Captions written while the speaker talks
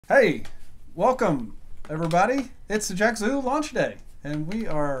Hey, welcome everybody. It's the Jack Zulu launch day, and we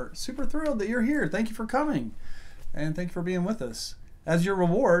are super thrilled that you're here. Thank you for coming, and thank you for being with us. As your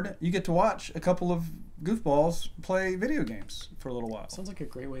reward, you get to watch a couple of goofballs play video games for a little while. Sounds like a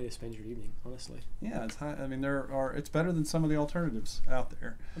great way to spend your evening, honestly. Yeah, it's high. I mean, it's better than some of the alternatives out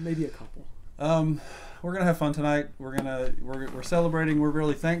there. Maybe a couple. We're gonna have fun tonight. We're celebrating. We're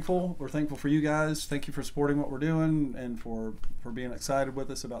really thankful. We're thankful for you guys. Thank you for supporting what we're doing and for being excited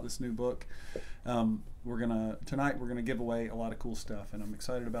with us about this new book. Tonight we're gonna give away a lot of cool stuff, and I'm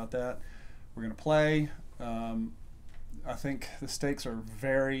excited about that. We're gonna play. I think the stakes are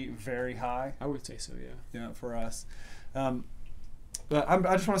very, very high. I would say so, yeah. Yeah, for us. But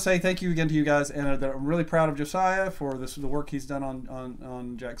I just want to say thank you again to you guys, and I'm really proud of Josiah for the work he's done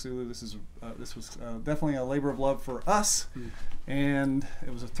on Jack Zulu. This was definitely a labor of love for us, and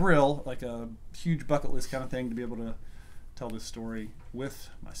it was a thrill, like a huge bucket list kind of thing, to be able to tell this story with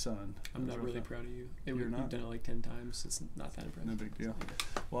my son. I'm not really proud of you. You've done it like 10 times. It's not that impressive. No big deal.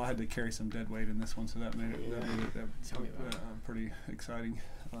 Well, I had to carry some dead weight in this one, so that made it a pretty exciting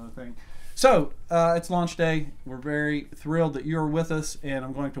thing. So, it's launch day. We're very thrilled that you're with us, and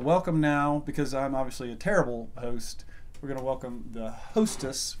I'm going to welcome now, because I'm obviously a terrible host, we're going to welcome the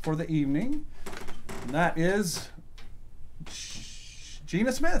hostess for the evening, and that is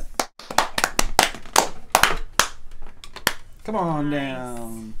Gina Smith. Come on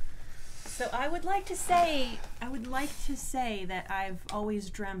down. So I would like to say that I've always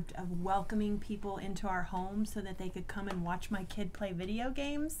dreamt of welcoming people into our home so that they could come and watch my kid play video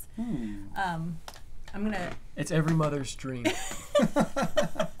games. It's every mother's dream. Here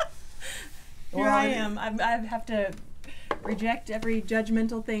I am. I have to reject every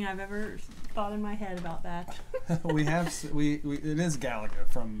judgmental thing I've ever thought in my head about that. It is Galaga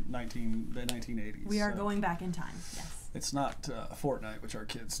from the 1980s. We are going back in time. Yes. It's not Fortnite, which our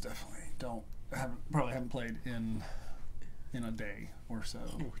kids definitely probably haven't played in a day or so.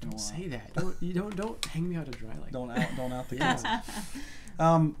 Oh, don't say that. Don't hang me out to dry like that. Don't out the kids.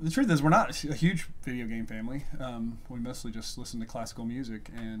 The truth is, we're not a huge video game family. We mostly just listen to classical music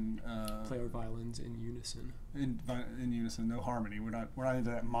and play our violins in unison. In unison, no harmony. We're not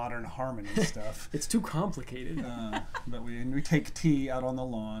into that modern harmony stuff. It's too complicated. But we take tea out on the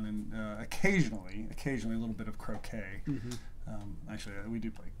lawn, and occasionally a little bit of croquet. Actually, we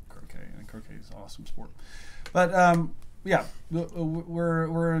do play croquet, and croquet is an awesome sport. But yeah,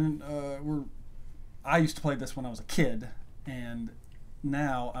 I used to play this when I was a kid, and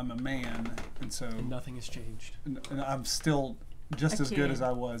now I'm a man, and so nothing has changed. And I'm still just as good as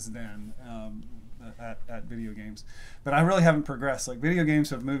I was then at video games, but I really haven't progressed. Like, video games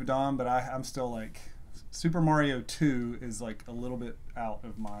have moved on, but I'm still like Super Mario 2 is like a little bit out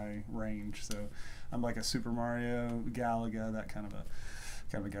of my range. So I'm like a Super Mario, Galaga, that kind of a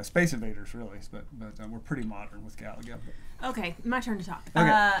guy. Space Invaders, really, but we're pretty modern with Galaga. Okay, my turn to talk.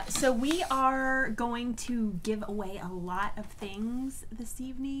 Okay. So we are going to give away a lot of things this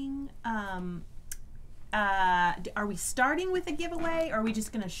evening. Are we starting with a giveaway, or are we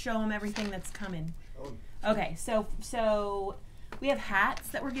just going to show them everything that's coming? Okay, so we have hats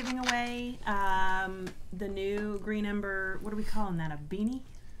that we're giving away. The new Green Ember, what are we calling that, a beanie?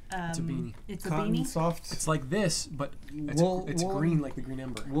 It's a beanie. It's Cotton, a beanie. soft. It's like this, but it's green like the Green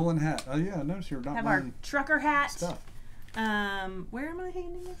Ember. Woolen hat. Oh yeah, I noticed you're not Have our wearing trucker hat. stuff. Where am I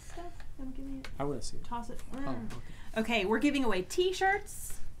handing this stuff? I'm giving it. I want to see it. Toss it. Oh, okay. Okay, we're giving away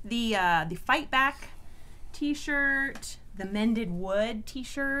T-shirts. The Fight Back T-shirt, the Mended Wood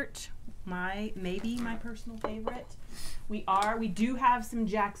T-shirt, maybe my personal favorite. We do have some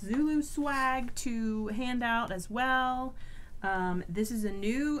Jack Zulu swag to hand out as well. This is a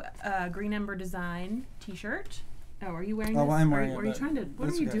new Green Ember design T-shirt. Oh, are you wearing this? I'm wearing it. Are you trying to? What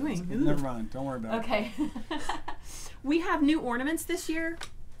are you doing? Never mind. Don't worry about it. Okay. We have new ornaments this year.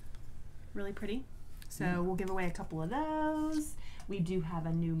 Really pretty. So we'll give away a couple of those. We do have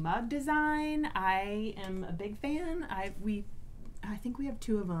a new mug design. I am a big fan. I think we have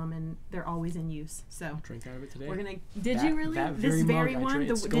 2 of them, and they're always in use. So I'll drink out of it today. we're gonna. Did you really? That This very mug, one.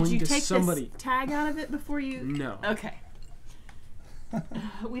 Did you take this tag out of it before you? No. Okay.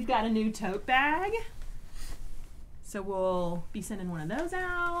 We've got a new tote bag. So we'll be sending one of those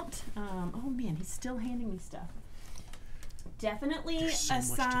out. Oh man, he's still handing me stuff. Definitely So a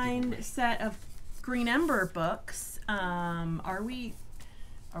signed set of Green Ember books. Are we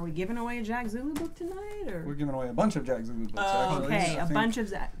giving away a Jack Zulu book tonight, or We're giving away a bunch of Jack Zulu books. Actually. okay, I a think bunch of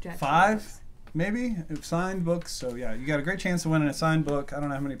Jack Zulu 5, books. maybe, signed books. So yeah, you got a great chance to win a signed book. I don't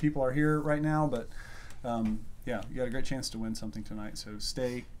know how many people are here right now, but yeah, you got a great chance to win something tonight. So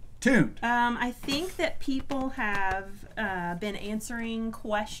stay tuned. I think that people have been answering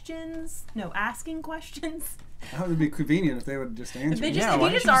questions. No, asking questions. That would be convenient if they would just answer. If you why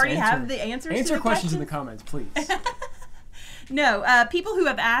don't just you already answer? have the answers Answer to the questions in the questions. comments, please. No, people who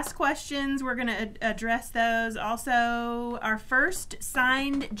have asked questions, we're going to address those. Also, our first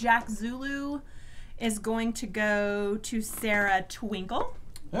signed Jack Zulu is going to go to Sarah Twinkle.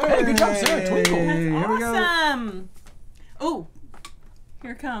 Hey, good job, Sarah Twinkle. That's Here we go. awesome. Oh,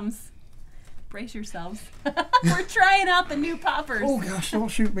 here it comes. Brace yourselves. We're trying out the new poppers. Oh gosh, don't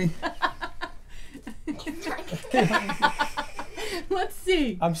shoot me. Let's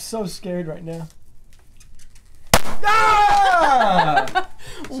see. I'm so scared right now. Ah!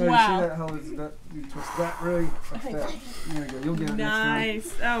 So Wow. you see that? How is that? You twist that really like that. There you go. You'll get it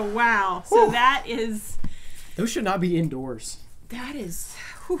Nice. Oh, wow. So that is... Those should not be indoors. That is...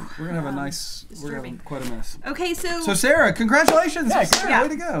 We're gonna have a nice. We're gonna disturbing. have quite a mess. Okay, So Sarah, congratulations! Yeah, Sarah, yeah. way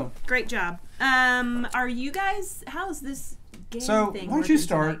to go. great job. Are you guys... How's this game So thing why don't you working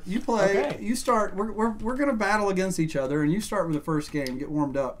start? tonight? You play. Okay. You start. We're gonna battle against each other, and you start with the first game. Get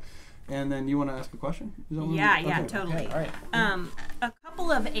warmed up, and then you want to ask a question. Is that what Yeah, we do? yeah, Okay. totally. Okay, all right. A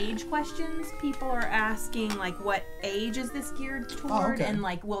couple of age questions. People are asking, like, what age is this geared toward, okay. and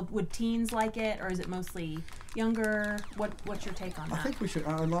like, would teens like it, or is it mostly younger? What's your take on I that? think we should.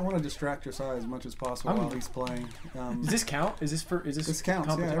 I want to distract Josiah as much as possible while he's playing. Does this count? Is this for? Is this? This counts.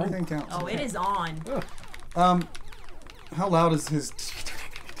 Yeah, competition? everything counts. Oh, it is on. Ugh. How loud is his?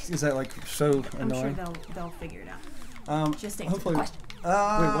 Is that like so I'm sure annoying? they'll figure it out. Just answer hopefully. the question.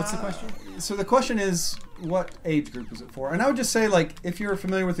 Wait, what's the question? So the question is, what age group is it for? And I would just say, like, if you're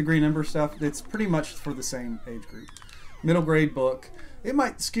familiar with the Green Ember stuff, it's pretty much for the same age group. Middle grade book. It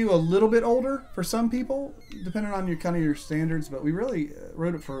might skew a little bit older for some people, depending on your standards. But we really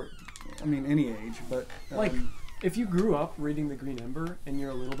wrote it for, I mean, any age. But Like, if you grew up reading the Green Ember and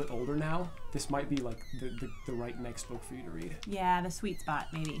you're a little bit older now, this might be like the right next book for you to read. Yeah, the sweet spot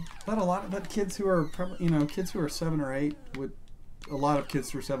maybe. but kids who are probably, kids who are 7 or 8 would. A lot of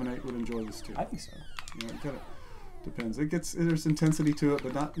kids who are 7 or 8 would enjoy this too. I think so. You know, it kind of depends. There's intensity to it,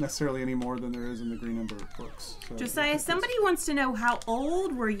 but not necessarily any more than there is in the Green Ember books. So Josiah, somebody wants to know, how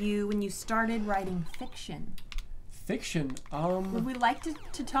old were you when you started writing fiction? Fiction. Would we like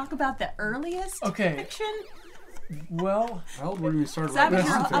to talk about the earliest Okay. fiction? Well, How old were you when you started So I writing? was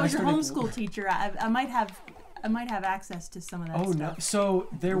your I started- homeschool teacher. I might have access to some of that oh stuff. no. So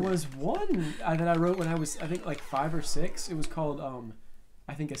there was one that I wrote when I was, I think, like 5 or 6. It was called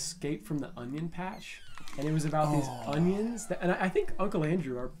I think Escape from the Onion Patch, and it was about these onions. And I think Uncle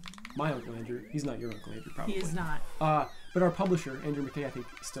Andrew, my Uncle Andrew, he's not your Uncle Andrew, probably. He is not. But our publisher, Andrew McKay, I think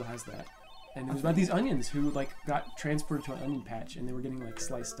still has that. And it was about these onions who like got transported to an onion patch, and they were getting like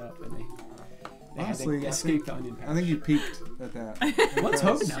sliced up, and they Honestly, had to escape the onion patch. I think you peaked at that. Let's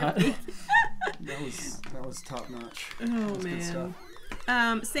hope not. That was top notch. Oh That's good stuff.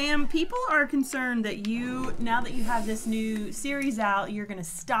 man. Sam, people are concerned that now that you have this new series out, you're gonna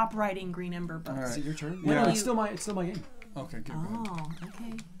stop writing Green Ember books. All right. Is it your turn? Yeah. No, it's still my game. Okay, good. Go ahead. Oh,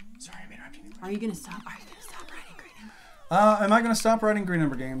 okay. Sorry, I'm interrupting you. Are you gonna stop writing Green Ember? Am I going to stop writing Green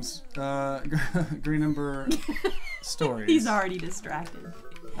Ember games? Green Ember stories. He's already distracted.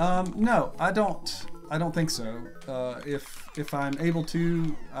 No, I don't think so. If I'm able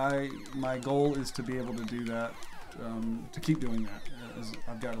to, my goal is to be able to do that, to keep doing that.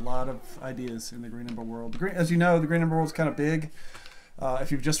 I've got a lot of ideas in the Green Ember world. As you know, the Green Ember world is kind of big.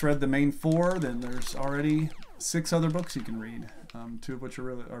 If you've just read the main 4, then there's already 6 other books you can read. 2 of which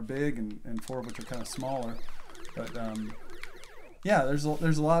are big, and 4 of which are kind of smaller. But yeah, there's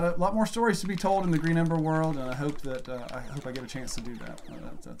a lot more stories to be told in the Green Ember world, and I hope that I get a chance to do that.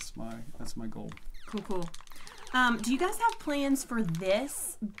 That's my goal. Cool. Do you guys have plans for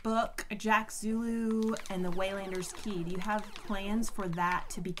this book, Jack Zulu and the Waylander's Key? Do you have plans for that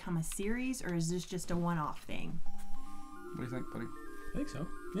to become a series, or is this just a one-off thing? What do you think, buddy? I think so.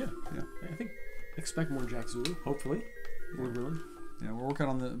 Yeah. Yeah. I think expect more Jack Zulu. Hopefully, Lord willing. Yeah, we're working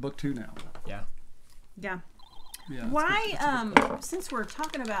on the book 2 now. Yeah. Yeah. Yeah. Why, since we're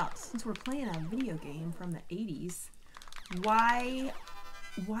playing a video game from the 80s, why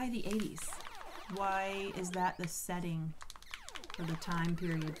the 80s? Why is that the setting for the time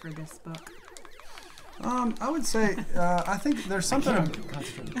period for this book? I would say I think there's something.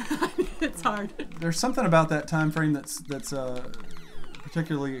 It's hard. There's something about that time frame that's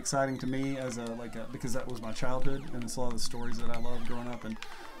particularly exciting to me because that was my childhood, and it's a lot of the stories that I loved growing up, and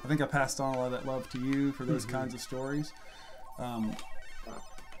I think I passed on a lot of that love to you for those kinds of stories.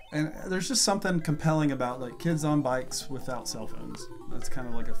 And there's just something compelling about like kids on bikes without cell phones. That's kind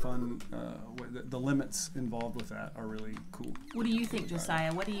of like a fun. The limits involved with that are really cool. What do you think,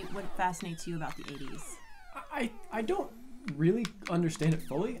 Josiah? What fascinates you about the 80s? I don't really understand it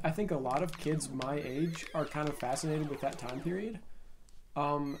fully. I think a lot of kids my age are kind of fascinated with that time period.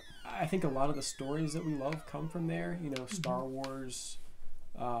 I think a lot of the stories that we love come from there. You know, Star Wars,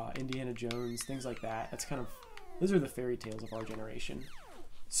 Indiana Jones, things like that. That's kind of, those are the fairy tales of our generation.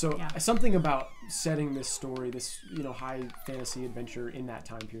 So something about setting this story, this, you know, high fantasy adventure in that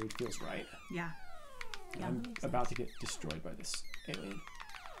time period feels right. Yeah. I'm about to get destroyed by this alien.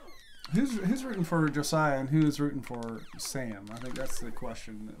 Who's rooting for Josiah and who is rooting for Sam? I think that's the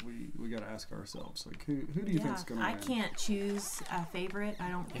question that we got to ask ourselves. Like, who do you think's going to win? I can't choose a favorite. I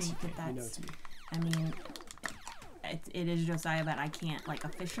don't think that's. You know it's me. I mean, it is Josiah, but I can't like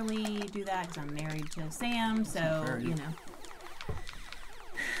officially do that because I'm married to Sam. So you know,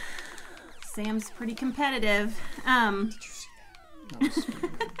 Sam's pretty competitive. Did you see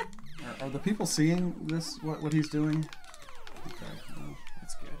that? Are the people seeing this? What he's doing? Okay. Well,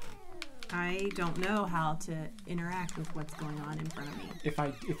 that's good. I don't know how to interact with what's going on in front of me. If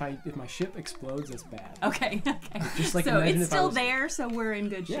my ship explodes, that's bad. Okay. Just like so it's still there, so we're in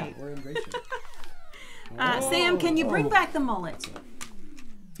good shape. Yeah, we're in great shape. Sam, can you bring back the mullet?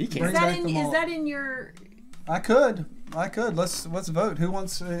 He can. Is that in your? I could. Let's vote. Who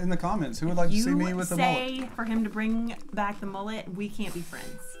wants in the comments? Who would like to see me with the mullet? You say for him to bring back the mullet. We can't be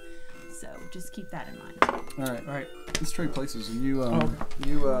friends. So just keep that in mind. All right. Let's trade places. And you,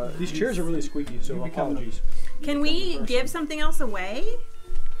 these chairs are really squeaky, so apologies. Can we give something else away?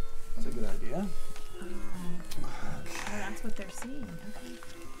 That's a good idea. That's what they're seeing. Okay.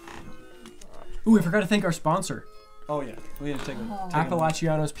 Ooh, I forgot to thank our sponsor. Oh yeah, we had to take a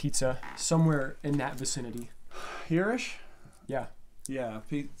Appalachiano's Pizza, somewhere in that vicinity. Here-ish? Yeah. Yeah,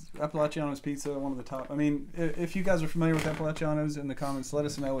 Appalachiano's Pizza, one of the top. I mean, if you guys are familiar with Appalachiano's, in the comments, let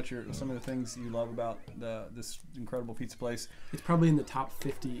us know what some of the things you love about this incredible pizza place. It's probably in the top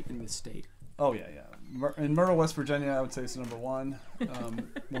 50 in the state. Oh yeah. In Myrtle, West Virginia, I would say it's number one.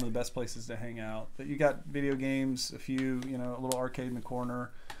 One of the best places to hang out. But you got video games, a few, a little arcade in the corner.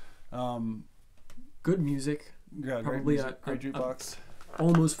 Good music. Yeah, probably great jukebox.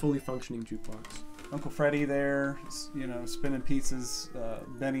 Almost fully functioning jukebox. Uncle Freddie there, spinning pizzas.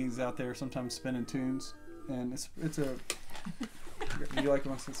 Benny's out there sometimes spinning tunes, and it's a. Do you like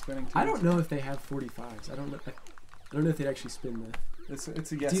when I say spinning tunes? I don't know if they have 45s. I don't know if they'd actually spin the. It's a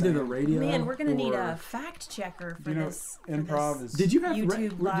yes. It's either the radio. Man, we're gonna need a fact checker for this. Improv is. Did you have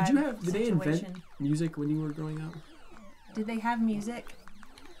YouTube live Did they invent music when you were growing up? Did they have music?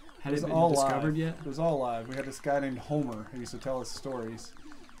 Had it been discovered yet? It was all live. We had this guy named Homer who used to tell us stories.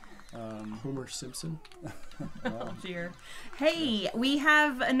 Homer Simpson. Oh dear. Hey, we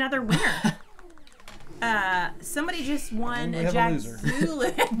have another winner. Somebody just won a Jack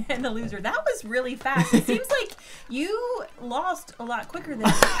Zulu and the loser. That was really fast. It seems like you lost a lot quicker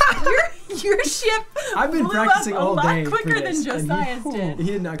than your ship. I've been practicing all day a lot quicker than Josiah's did. He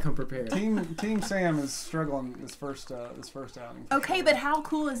did not come prepared. Team Sam is struggling this first outing. Okay, but how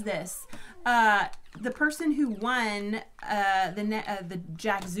cool is this? The person who won the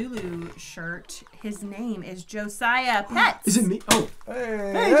Jack Zulu shirt, his name is Josiah Pets. Is it me? Oh,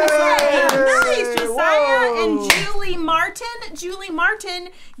 hey Josiah! Nice, Josiah and Julie Martin. Julie Martin,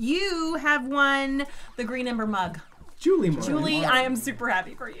 you have won the Green Ember mug. Julie Martin. Julie, I am super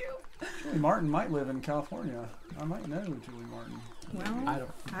happy for you. Julie Martin might live in California. I might know Julie Martin. Well,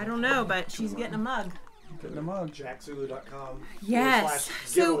 I don't know, but she's getting a mug. Getting a mug. JackZulu.com. Yes.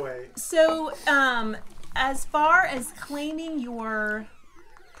 So, as far as claiming your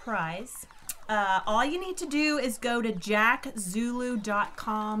prize, all you need to do is go to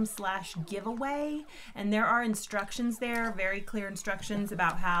jackzulu.com/giveaway, and there are instructions there, very clear instructions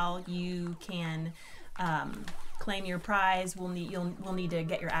about how you can claim your prize. We'll need to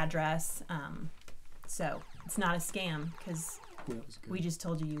get your address. So it's not a scam because we just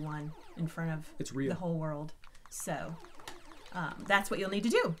told you won in front of the whole world. So that's what you'll need to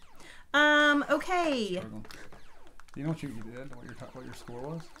do. Okay. You know what you did? What your score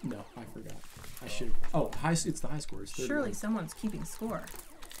was? No, I forgot. I should. Oh, it's the high score. Surely someone's keeping score.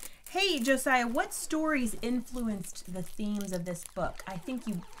 Hey, Josiah, what stories influenced the themes of this book? I think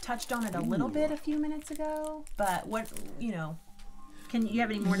you touched on it a little bit a few minutes ago, but can you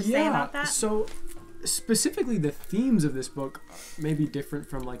have any more to say about that? So specifically the themes of this book may be different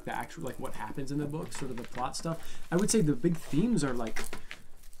from like the actual, like what happens in the book, sort of the plot stuff. I would say the big themes are like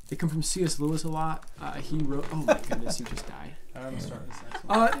They come from C.S. Lewis a lot. He wrote. Oh my goodness, you just died. I haven't started this next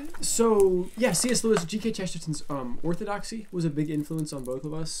one. So yeah, C.S. Lewis, G.K. Chesterton's Orthodoxy was a big influence on both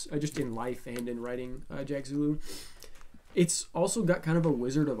of us, just in life and in writing Jack Zulu. It's also got kind of a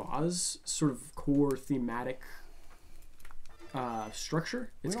Wizard of Oz sort of core thematic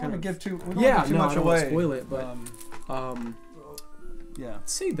structure. It's We don't kind want of to give too much I don't want away. to spoil it, but yeah, I'd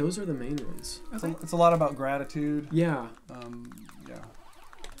say those are the main ones. it's a lot about gratitude. Yeah. Yeah.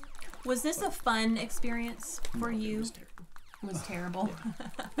 Was this a fun experience for you? It was terrible. It was terrible.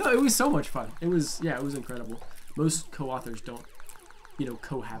 Yeah. No, it was so much fun. It was incredible. Most co-authors don't,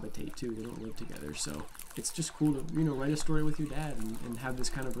 cohabitate too. They don't live together, so it's just cool to write a story with your dad and have this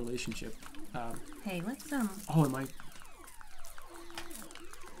kind of relationship. Hey, let's Oh, am I?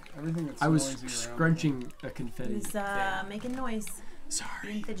 Everything that's I was noisy around. scrunching a confetti. It's thing. making noise, being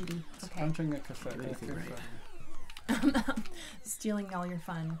Sorry. fidgety. Okay. Crunching a cafe. Anything right. Stealing all your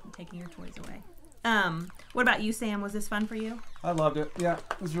fun, taking your toys away. What about you, Sam? Was this fun for you? I loved it. Yeah,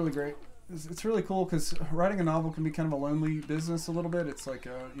 it was really great. It's really cool because writing a novel can be kind of a lonely business a little bit. It's like,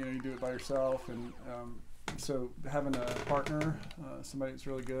 you do it by yourself. And so having a partner, somebody that's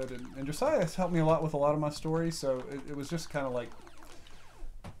really good. And Josiah has helped me a lot with a lot of my stories. So it was just kind of like,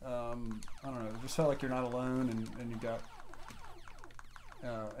 I don't know, it just felt like you're not alone and you got...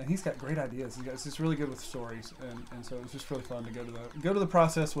 and he's got great ideas. He's just really good with stories, and so it was just really fun to go to the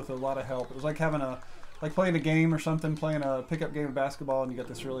process with a lot of help. It was like playing a game or something, playing a pickup game of basketball, and you got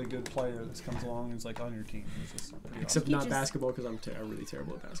this really good player that comes along and is like on your team. It was just pretty Except awesome. not basketball, because I'm really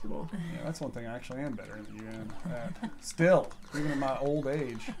terrible at basketball. Yeah, that's one thing I actually am better than you at. Still, even in my old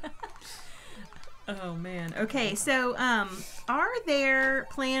age. Oh man. Okay, so are there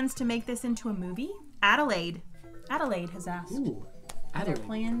plans to make this into a movie? Adelaide has asked. Ooh. Are there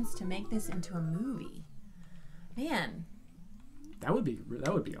plans to make this into a movie? Man. That would be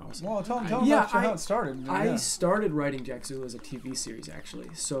awesome. Well, tell them about how it started. I started writing Jack Zulu as a TV series, actually.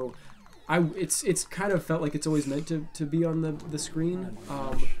 So it's kind of felt like it's always meant to be on the screen.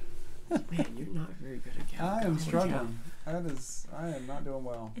 Man, you're not very good at Galaga. I am struggling. I am not doing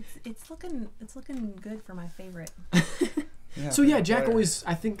well. It's looking good for my favorite. Yeah, so yeah, Jack always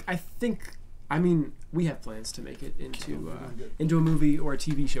I mean, we have plans to make it into a movie or a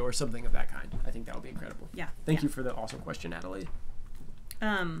TV show or something of that kind. I think that would be incredible. Yeah. Thank you for the awesome question, Adelaide.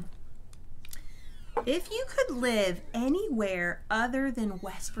 If you could live anywhere other than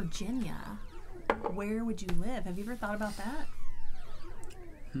West Virginia, where would you live? Have you ever thought about that?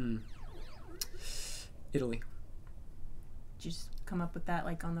 Italy. Did you just come up with that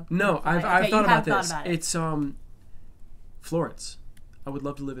like on the... No, I've thought about this. Thought about it. It's Florence. I would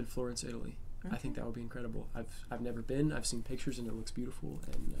love to live in Florence, Italy. I think that would be incredible. I've never been. I've seen pictures and it looks beautiful,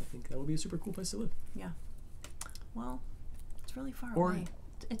 and I think that would be a super cool place to live. Yeah. Well, it's really far away.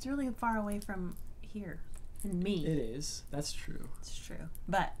 It's really far away from here and me. It is. That's true. It's true.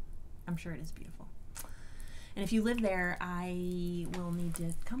 But I'm sure it is beautiful. And if you live there, I will need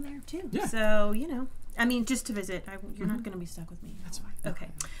to come there too. Yeah. So, I mean, just to visit. You're not going to be stuck with me. That's fine. Okay.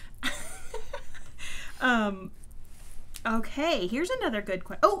 Okay, here's another good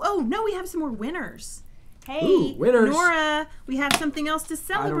question. Oh, no, we have some more winners. Hey, ooh, winners. Nora, we have something else to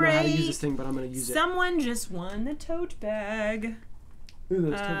celebrate. I don't know how to use this thing, but I'm going to use it. Someone just won the tote bag. Ooh,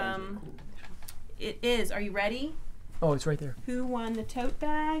 those tote bags are cool. It is. Are you ready? Oh, it's right there. Who won the tote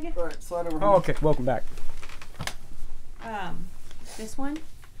bag? All right, slide over here. Oh, okay. Welcome back. This one,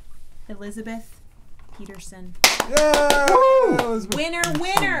 Elizabeth Peterson. Yeah! Woo!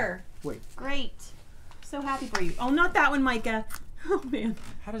 Winner! Wait. Great. So happy for you. Oh, not that one, Micah. Oh, man.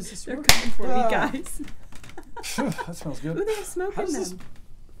 How does this They're work? coming for me, guys. That smells good. Ooh, they have smoke in them.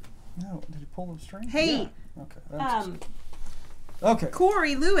 No, did you pull the string? Hey. Yeah. Okay. Okay.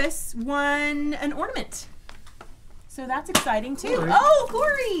 Corey Lewis won an ornament. So that's exciting, too. Corey. Oh,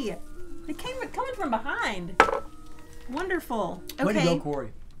 Corey! They coming from behind. Wonderful. Okay. Way to go,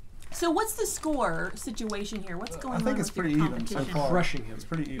 Corey. So what's the score situation here? What's going on? I think it's with your pretty even so competition? far. Crushing him. It's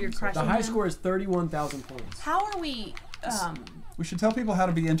pretty even. You're so crushing far. The high him? score is 31,000 points. How are we? We should tell people how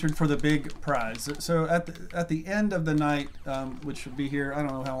to be entered for the big prize. So at the end of the night, which should be here, I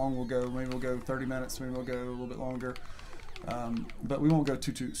don't know how long we'll go. Maybe we'll go 30 minutes. Maybe we'll go a little bit longer. But we won't go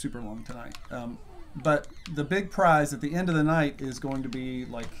too super long tonight. But the big prize at the end of the night is going to be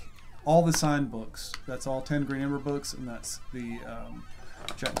like all the signed books. That's all 10 Green Ember books, and that's the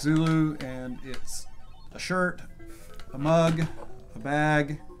Jack Zulu, and it's a shirt, a mug, a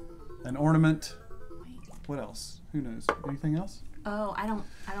bag, an ornament. What else? Who knows? Anything else? Oh, I don't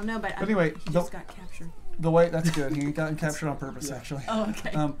know, but anyway, he just got captured. The way that's good. He got captured on purpose, actually. Oh,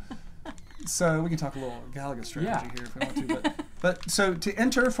 okay. So we can talk a little Galaga strategy here if we want to. But so to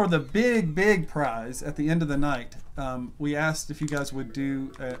enter for the big prize at the end of the night, we asked if you guys would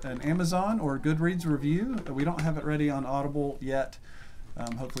do an Amazon or a Goodreads review. We don't have it ready on Audible yet.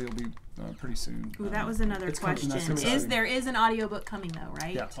 Hopefully it'll be pretty soon. Ooh, that was another question. There is an audiobook coming though,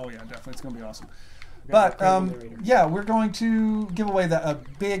 right? Yeah. Oh yeah, definitely. It's going to be awesome. But yeah, we're going to give away a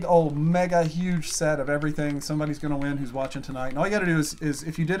big old mega huge set of everything. Somebody's going to win who's watching tonight. And all you got to do is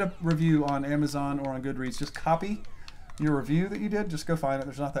if you did a review on Amazon or on Goodreads, just copy your review that you did. Just go find it.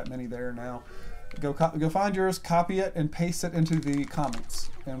 There's not that many there now. Go find yours, copy it, and paste it into the comments.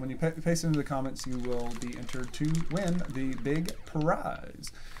 And when you paste it into the comments, you will be entered to win the big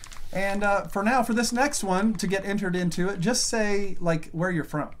prize. And for now, for this next one, to get entered into it, just say like where you're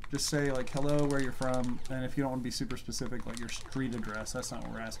from. Just say like hello, where you're from, and if you don't want to be super specific, like your street address. That's not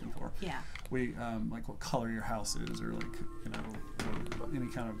what we're asking for. Yeah. We like what color your house is, or like any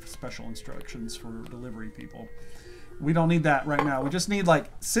kind of special instructions for delivery people. We don't need that right now. We just need like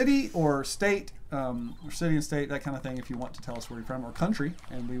city or state, or city and state, that kind of thing. If you want to tell us where you're from, or country,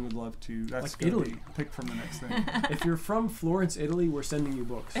 and we would love to. That's like Italy. Pick from the next thing. If you're from Florence, Italy, we're sending you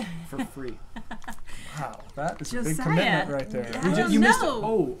books for free. Wow, that is Josiah. a big commitment right there. You missed it.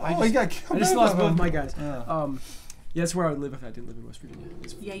 I just lost both my guys. Yeah, that's where I would live if I didn't live in West Virginia.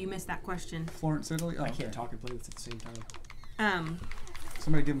 Yeah, you missed that question. Florence, Italy. Oh, I can't talk and play this at the same time.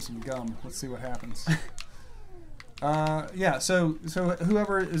 Somebody give him some gum. Let's see what happens. Yeah, so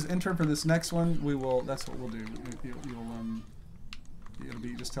whoever is entered for this next one, that's what we'll do. It'll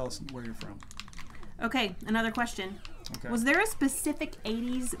be, just tell us where you're from. Okay, another question. Okay. Was there a specific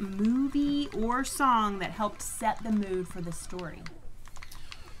 80s movie or song that helped set the mood for the story?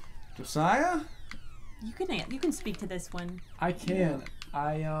 Josiah? You can speak to this one. I can.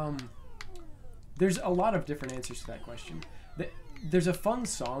 There's a lot of different answers to that question. There's a fun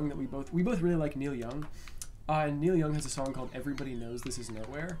song that we both really like Neil Young. And Neil Young has a song called "Everybody Knows This Is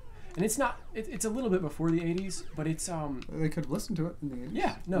Nowhere," and it's a little bit before the '80s, but it's They could listen to it in the '80s.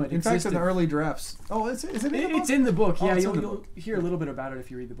 Yeah, no, in fact, in the early drafts. Oh, is it in the book? It's in the book. Oh, Yeah, you'll hear a little bit about it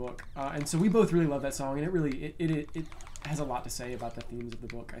if you read the book. And so we both really love that song, and it has a lot to say about the themes of the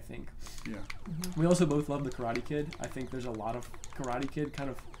book, I think. Yeah. Mm-hmm. We also both love the Karate Kid. I think there's a lot of Karate Kid kind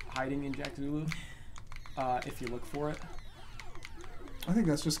of hiding in Jack Zulu, if you look for it. I think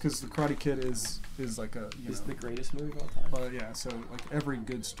that's just because the Karate Kid is like it's the greatest movie of all time. Well, yeah. So like every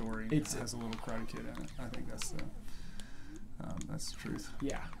good story has a little Karate Kid in it. I think that's the truth.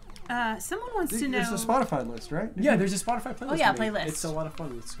 Yeah. Someone wants to know. There's a Spotify list, right? There's a Spotify playlist. Oh yeah, playlist. It's a lot of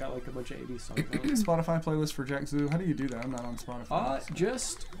fun. It's got like a bunch of 80s songs on it. Spotify playlist for Jack Zulu. How do you do that? I'm not on Spotify.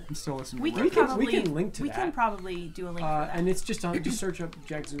 I'm still listening. We to can link to that. We can probably do a link for that. And it's just just search up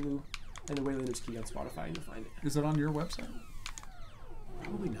Jack Zulu and the Waylander's Key on Spotify and you'll find it. Is it on your website?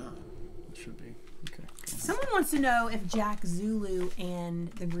 Probably not. It should be. Okay. Someone wants to know if Jack Zulu and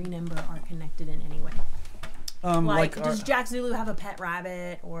the Green Ember are connected in any way. Does Jack Zulu have a pet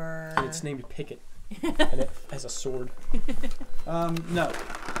rabbit or? It's named Pickett, and it has a sword. No,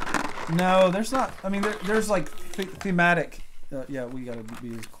 there's not. I mean, there's like thematic. Yeah, we gotta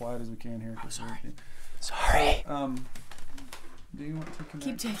be as quiet as we can here. Sorry. Do you want to connect?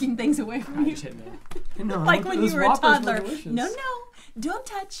 Keep taking things away from you. Just hit no. Like when you were a toddler. No, don't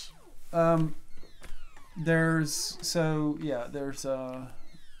touch. I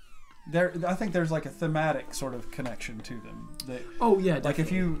think there's like a thematic sort of connection to them. Like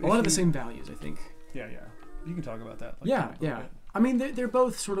if you a lot of the same values, I think. Yeah. You can talk about that. Yeah. I mean, they're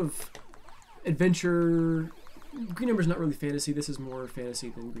both sort of adventure. Green Ember's not really fantasy. This is more fantasy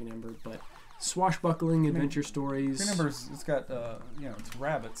than Green Ember, but swashbuckling adventure stories. Green Ember's it's got it's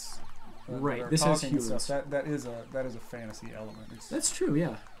rabbits. Right. This has humans. That is a fantasy element. That's true.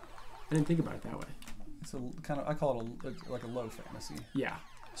 Yeah. I didn't think about it that way. It's a kind of I call it like a low fantasy. Yeah.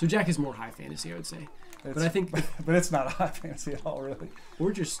 So Jack is more high fantasy, I would say. But I think, but it's not high fantasy at all, really.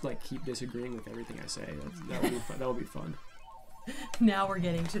 Or just like keep disagreeing with everything I say. That'll be fun. Now we're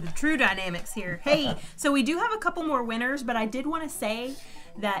getting to the true dynamics here. Hey, so we do have a couple more winners, but I did want to say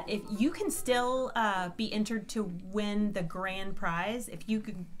that if you can still be entered to win the grand prize, if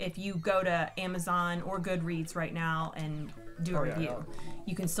you go to Amazon or Goodreads right now and do a review,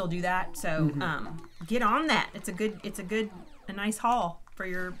 you can still do that. So get on that. It's a nice haul for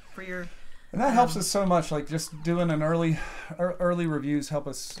your. And that helps us so much. Like just doing an early reviews help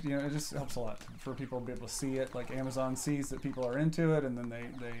us. It just helps a lot for people to be able to see it. Like Amazon sees that people are into it, and then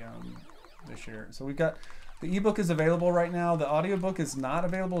they share it. So we've got the ebook is available right now. The audiobook is not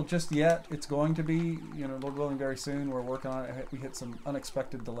available just yet. It's going to be, Lord willing, very soon. We're working on it. We hit some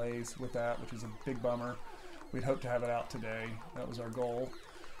unexpected delays with that, which is a big bummer. We'd hoped to have it out today. That was our goal.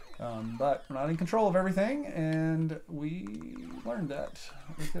 But we're not in control of everything, and we learned that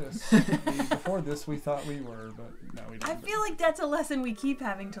with this. Before this, we thought we were, but no, we didn't. I feel like that's a lesson we keep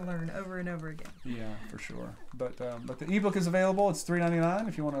having to learn over and over again. Yeah, for sure. But the ebook is available. It's $3.99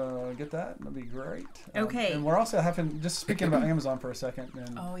 if you want to get that. That'd be great. Okay. And we're also having, just speaking about Amazon for a second,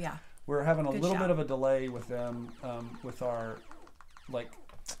 and Oh yeah. we're having a Good little shout. bit of a delay with them, with our, like,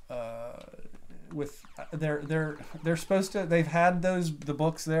 with they're supposed to, they've had the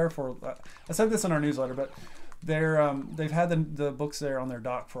books there for, I said this in our newsletter, but they've had the books there on their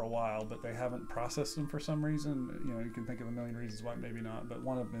dock for a while, but they haven't processed them for some reason. You know, you can think of a million reasons why, maybe not, but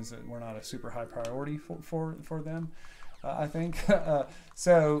one of them is that we're not a super high priority for them, I think.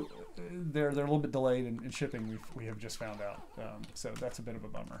 So they're a little bit delayed in shipping. We have just found out, so that's a bit of a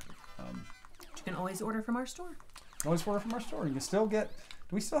bummer. You can always order from our store. Always order from our store. You can still get.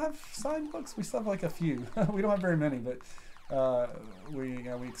 Do we still have signed books? We still have like a few. We don't have very many, but we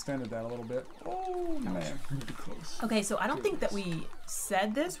extended that a little bit. Oh man, pretty close. Okay, so I don't think that we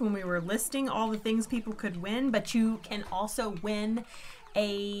said this when we were listing all the things people could win, but you can also win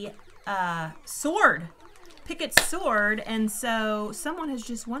a sword, Pickett's sword, and so someone has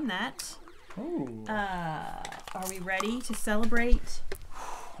just won that. Ooh. Are we ready to celebrate?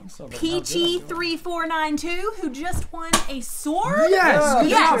 Peachy3492, who just won a sword? Yes!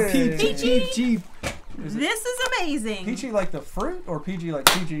 Yes! Peachy! Peachy! This is amazing. Peachy like the fruit, or PG like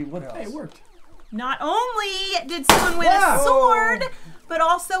PG Woodhouse? Hey, it worked. Not only did someone win a sword, but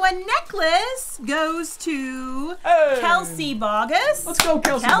also a necklace goes to Kelsey Bogus. Let's go,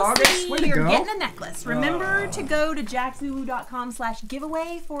 Kelsey Bogus. Way to you're go. getting a necklace. Remember to go to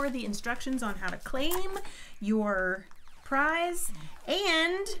jackzulu.com/giveaway for the instructions on how to claim your prize.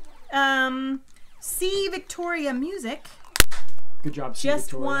 And C Victoria Music Good job, C.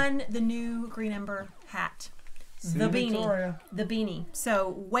 just Victoria. won the new Green Ember hat. The beanie. Victoria. The beanie. So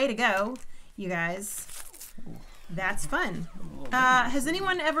way to go, you guys. That's fun. Has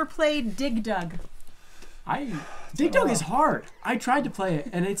anyone ever played Dig Dug? Dig Dug is hard. I tried to play it,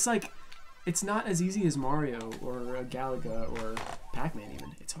 and it's like, it's not as easy as Mario or Galaga or Pac-Man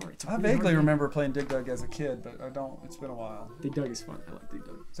even. It's hard. It's I really vaguely hard. remember playing Dig Dug as a kid, but I don't. It's been a while. Dig Dug is fun. I like Dig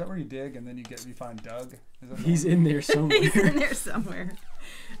Dug. Is that where you dig and then you find Doug? Is that the He's one? in there somewhere. He's in there somewhere.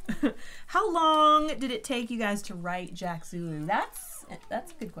 How long did it take you guys to write Jack Zulu? That's a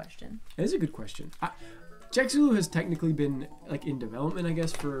good question. It is a good question. Jack Zulu has technically been like in development, I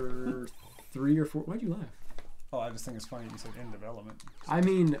guess, for 3 or 4. Why'd you laugh? Oh, I just think it's funny you said in development. I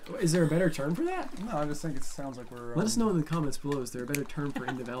mean, is there a better term for that? No, I just think it sounds like we're. Let us know in the comments below. Is there a better term for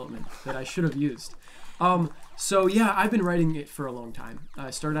in development that I should have used? So yeah, I've been writing it for a long time. I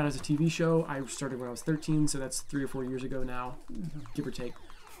started out as a TV show. I started when I was 13, so that's 3 or 4 years ago now, give or take.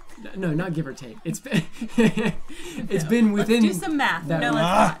 No, not give or take. It's been it's been within. Let's do some math. that- No, let's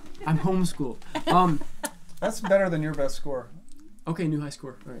not. I'm homeschooled. That's better than your best score. Okay, new high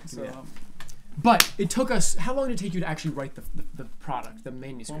score. All right. So But it took us. How long did it take you to actually write the product, the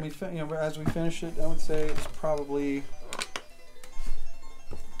manuscript? when we as we finish it, I would say it's probably.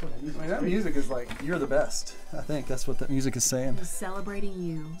 I mean, that music is like you're the best. I think that's what that music is saying. He's celebrating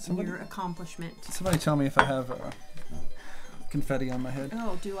you and Somebody- your accomplishment. Somebody tell me if I have confetti on my head.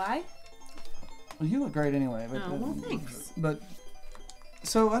 Oh, do I? Well, you look great anyway. But, Oh, well, thanks. But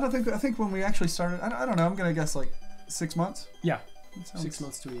so I think when we actually started, I don't know. I'm gonna guess like 6 months. Yeah, That sounds, 6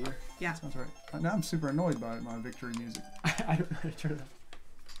 months to a year. Yeah. Sounds right. Now I'm super annoyed by my victory music. I don't know how to turn it off.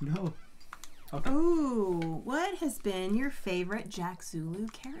 No. Okay. Ooh, what has been your favorite Jack Zulu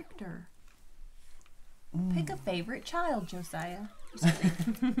character? Pick a favorite child, Josiah.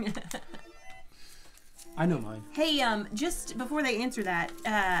 I know mine. Hey, just before they answer that,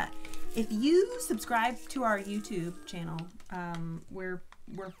 if you subscribe to our YouTube channel, we're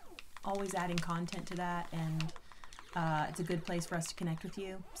always adding content to that, and it's a good place for us to connect with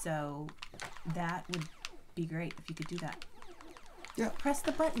you. So that would be great if you could do that. Yeah. Press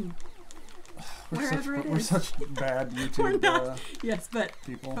the button. We're Wherever such bad We're YouTube not. Yes, but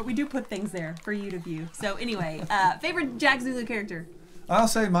people. we do put things there for you to view. So anyway, favorite Jack Zulu character? I'll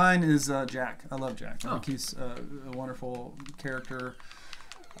say mine is Jack. I love Jack. I Oh. think he's a wonderful character.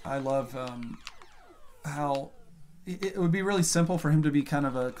 I love how it would be really simple for him to be kind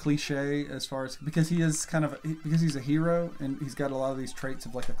of a cliche as far as because he is kind of because he's a hero and he's got a lot of these traits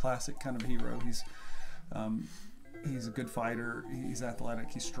of like a classic kind of hero. He's a good fighter. He's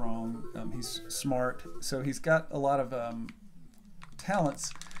athletic. He's strong. He's smart. So he's got a lot of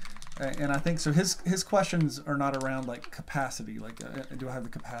talents. And I think so. His questions are not around like capacity, like do I have the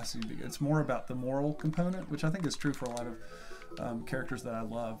capacity? It's more about the moral component, which I think is true for a lot of characters that I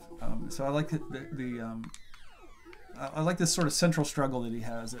love. So I like I like this sort of central struggle that he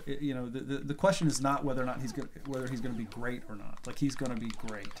has. You know, the question is not whether or not he's going to be great or not. Like, he's going to be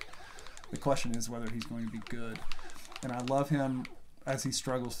great. The question is whether he's going to be good. And I love him as he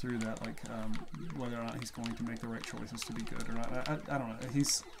struggles through that, like whether or not he's going to make the right choices to be good or not. I don't know.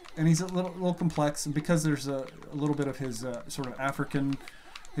 He's a little complex, and because there's a little bit of his sort of African.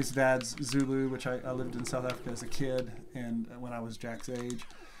 His dad's Zulu, which I lived in South Africa as a kid, and when I was Jack's age.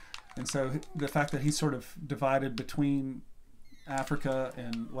 And so the fact that he's sort of divided between Africa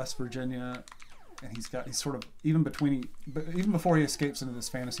and West Virginia, and he's sort of even before he escapes into this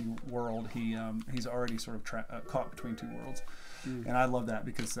fantasy world, he's already sort of caught between two worlds. And I love that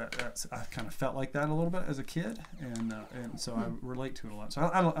because that's I kind of felt like that a little bit as a kid, and so I relate to it a lot. So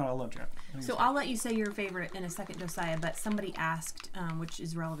I love Jack. So I'll let you say your favorite in a second, Josiah. But somebody asked, which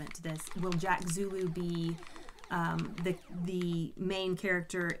is relevant to this: will Jack Zulu be the main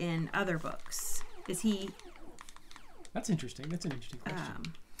character in other books? Is he? That's interesting. That's an interesting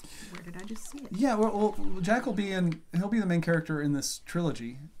question. Where did I just see it? Yeah, well, Jack will be he'll be the main character in this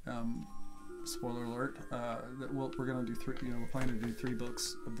trilogy. Spoiler alert, that we're going to do we're planning to do 3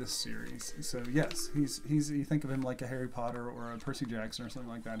 books of this series. So yes, he's you think of him like a Harry Potter or a Percy Jackson or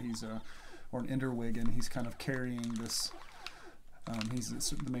something like that. He's or an Enderwig, he's kind of carrying this. He's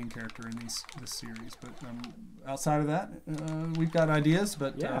the main character in this series. But outside of that, we've got ideas.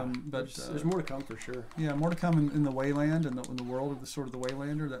 But there's more to come for sure. Yeah, more to come in the Wayland and in the world of the sort of the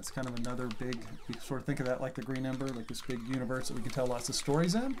Waylander. That's kind of another big. You sort of think of that like the Green Ember, like this big universe that we can tell lots of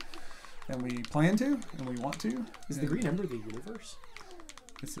stories in. And we plan to, and we want to. Is the Green Ember the universe?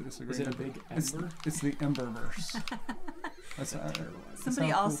 It's a green Is it a big ember? It's the Emberverse.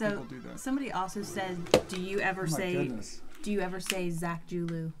 Somebody also said, do you ever say Jack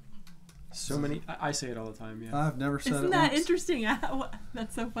Zulu? So many. I say it all the time. Yeah. I've never said it. Isn't that interesting?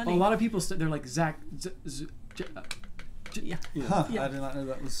 That's so funny. A lot of people they're like Zach. Yeah. Huh, yeah. I did not know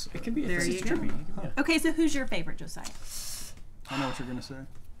that was. It can be. There you go. Yeah. Okay, so who's your favorite, Josiah? I know what you're gonna say.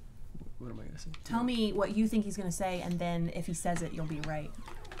 What am I going to say? Tell me what you think he's going to say, and then if he says it, you'll be right.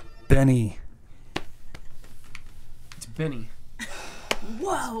 Benny. It's Benny.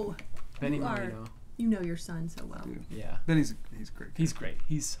 Whoa! Benny Marino. You know your son so well. Yeah. Benny's great. He's great.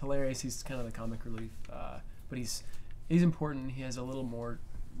 He's hilarious. He's kind of the comic relief, but he's important. He has a little more,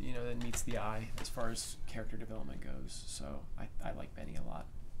 than meets the eye as far as character development goes. So I like Benny a lot.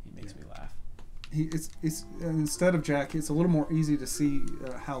 He makes me laugh. It's instead of Jack, it's a little more easy to see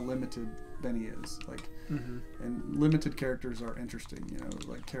how limited Benny is. Like, and limited characters are interesting.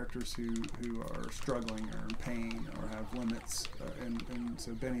 Like characters who are struggling or in pain or have limits, and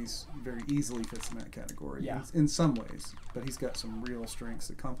so Benny's very easily fits in that category. Yeah. In some ways, but he's got some real strengths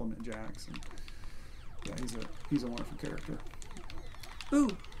that complement Jack's. And yeah, he's a wonderful character. Ooh,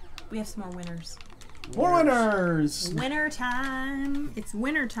 we have some more winners. More winners! Winter time. It's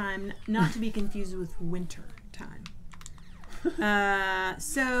winter time, not to be confused with winter time.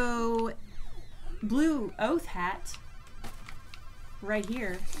 So, blue oath hat, right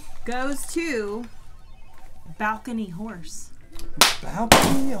here, goes to Balcony Horse.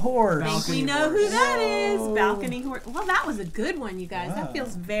 Balcony Horse. I think we know who that is. Balcony Horse. Well, that was a good one, you guys. Wow. That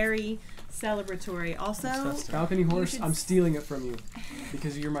feels very celebratory. Also, Balcony Horse, I'm stealing it from you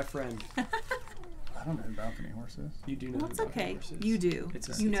because you're my friend. I don't know who Balcony Horse is. You do know who Balcony Horse is. You do.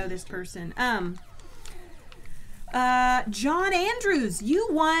 You know this person. John Andrews, you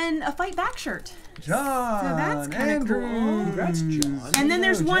won a Fight Back shirt. John so that's kind of cool. Congrats, John. And then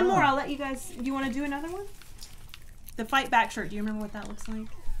there's one more. I'll let you guys. You want to do another one? The Fight Back shirt. Do you remember what that looks like?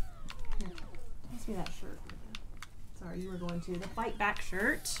 Here, pass me that shirt. Sorry, you were going to. The Fight Back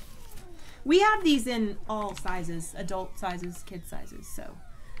shirt. We have these in all sizes, adult sizes, kid sizes. So.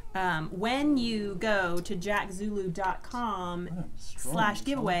 When you go to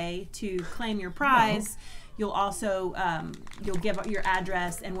jackzulu.com/giveaway to claim your prize, you'll also you'll give your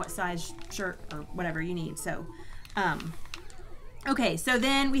address and what size shirt or whatever you need. So, okay. So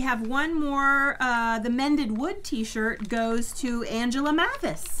then we have one more. The Mended Wood T-shirt goes to Angela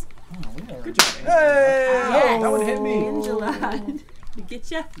Mathis. Oh, good job, Angela. Hey, that one hit me. Angela, did it get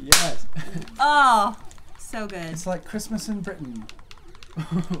you? Yes. Oh, so good. It's like Christmas in Britain.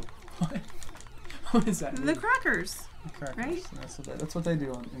 What is that? The crackers. Right? That's what they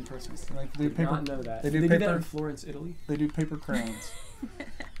do in Christmas. Like they paper. Not know that. They do paper, that in Florence, Italy. They do paper crowns.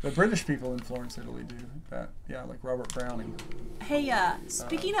 The British people in Florence, Italy do that. Yeah, like Robert Browning. Hey,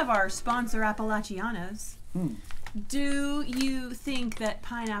 speaking of our sponsor, Appalachianos, do you think that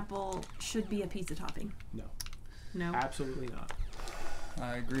pineapple should be a pizza topping? No. No? Absolutely not.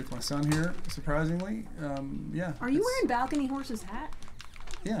 I agree with my son here, surprisingly. Yeah. Are you wearing Balcony Horse's hat?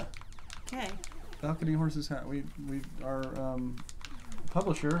 Yeah. Okay. Balcony Horses hat? We our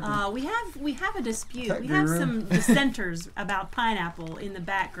publisher. We have a dispute. Tech We have guru. some dissenters about pineapple in the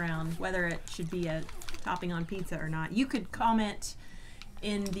background, whether it should be a topping on pizza or not. You could comment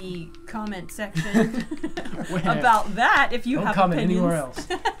in the comment section about that if you Don't have comment opinions. anywhere else.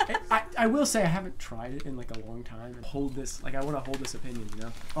 I will say I haven't tried it in like a long time. And hold this, like I want to hold this opinion, you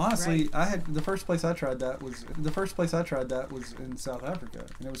know. Honestly, I had the first place I tried that was in South Africa,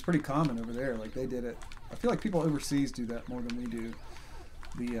 and it was pretty common over there. Like they did it. I feel like people overseas do that more than we do.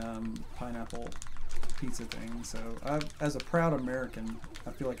 The pineapple pizza thing. So, as a proud American,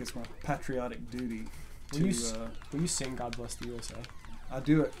 I feel like it's my patriotic duty to. Will you sing "God Bless the USA"? I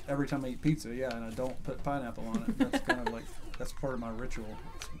do it every time I eat pizza, yeah, and I don't put pineapple on it. That's kind of like that's part of my ritual.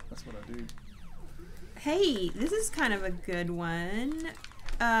 That's what I do. Hey, this is kind of a good one,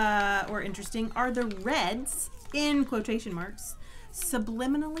 or interesting. Are the Reds, in quotation marks,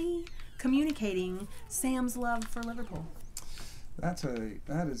 subliminally communicating Sam's love for Liverpool? That's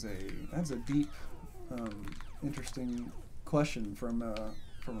a deep, interesting question from a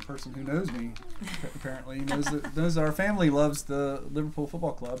person who knows me. Apparently, he knows our family loves the Liverpool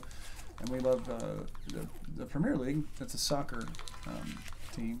Football Club, and we love the Premier League. That's a soccer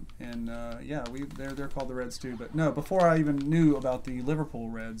team, and they're called the Reds too. But no, before I even knew about the Liverpool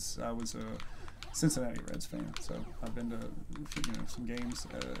Reds, I was a Cincinnati Reds fan. So I've been to some games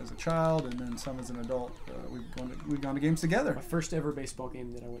as a child, and then some as an adult. We've gone to games together. My first ever baseball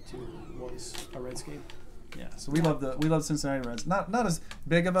game that I went to was a Reds game. Yeah, so we love the Cincinnati Reds. Not as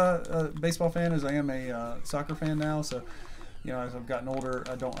big of a baseball fan as I am a soccer fan now. So, as I've gotten older,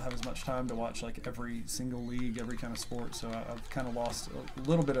 I don't have as much time to watch like every single league, every kind of sport. So I've kind of lost a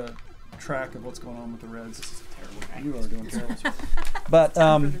little bit of track of what's going on with the Reds. This is terrible. You are doing terrible.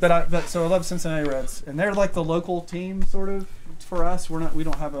 So I love Cincinnati Reds, and they're like the local team sort of for us. We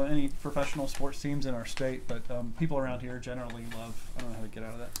don't have any professional sports teams in our state, but people around here generally love. I don't know how to get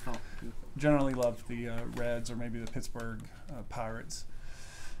out of that. Generally love the Reds or maybe the Pittsburgh Pirates.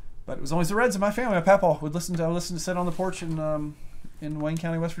 But it was always the Reds in my family. My papa would listen to sit on the porch in Wayne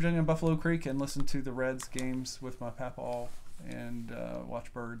County, West Virginia, in Buffalo Creek, and listen to the Reds games with my papa and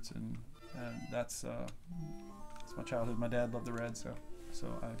watch birds, and that's my childhood. My dad loved the Reds, so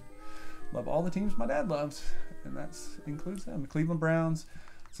I love all the teams my dad loves, and that includes them: the Cleveland Browns,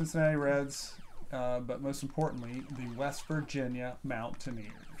 Cincinnati Reds, but most importantly, the West Virginia Mountaineers.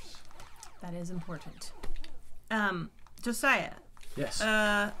 That is important. Josiah. Yes.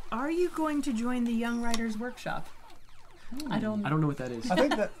 Are you going to join the Young Writers Workshop? I don't know what that is. I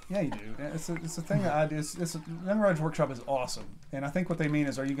think that you do. It's a thing that I do. Young Writers Workshop is awesome, and I think what they mean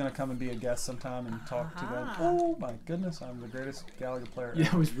is, are you going to come and be a guest sometime and talk to them? Oh my goodness, I'm the greatest Galaga player ever. Yeah,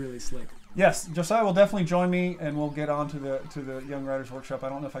 it was really slick. Yes, Josiah will definitely join me, and we'll get on to the Young Writers Workshop. I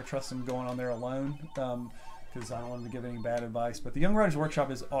don't know if I trust him going on there alone, because I don't want him to give any bad advice. But the Young Writers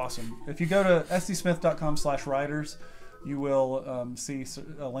Workshop is awesome. If you go to sdsmith.com/writers, you will see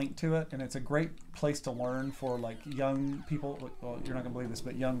a link to it, and it's a great place to learn for like young people. Well, you're not going to believe this,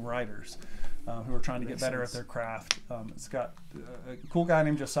 but young writers who are trying to get better at their craft. It's got a cool guy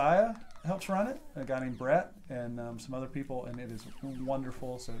named Josiah helps run it, a guy named Brett, and some other people, and it is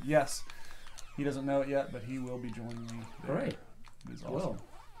wonderful. So yes, he doesn't know it yet, but he will be joining me there. Great. It is awesome.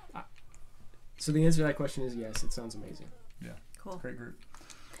 So the answer to that question is yes. It sounds amazing. Yeah. Cool. Great group.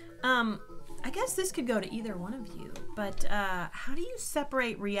 I guess this could go to either one of you, but how do you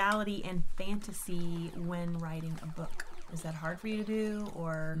separate reality and fantasy when writing a book? Is that hard for you to do,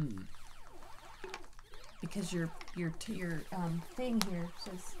 or because your thing here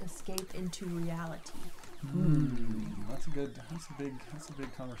says escape into reality? That's a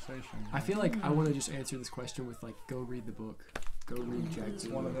big conversation. I feel like I want to just answer this question with like, go read the book, go read Jack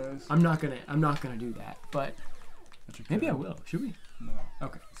Zulu. One of those. I'm not gonna do that, but maybe I will. Should we? No.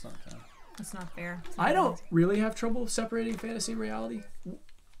 Okay. It's not kind. That's not fair. I don't really have trouble separating fantasy and reality.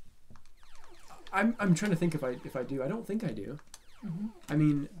 I'm trying to think if I do. I don't think I do. Mm-hmm. I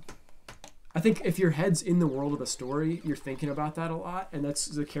mean, I think if your head's in the world of a story, you're thinking about that a lot, and that's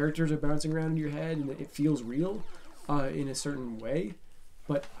the characters are bouncing around in your head, and it feels real in a certain way.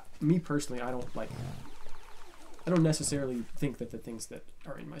 But me personally, I don't necessarily think that the things that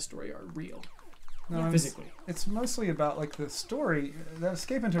are in my story are real. No, physically. It's mostly about like the story. The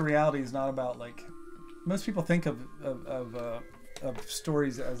escape into reality is not about like most people think of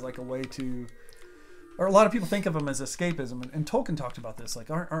stories as like a way to, or a lot of people think of them as escapism. And Tolkien talked about this. Like,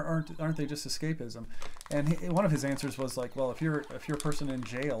 aren't they just escapism? And one of his answers was like, well, if you're a person in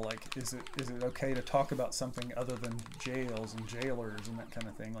jail, like, is it okay to talk about something other than jails and jailers and that kind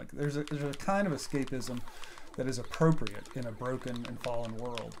of thing? Like, there's a kind of escapism that is appropriate in a broken and fallen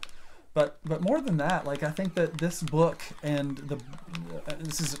world. But more than that, like I think that this book and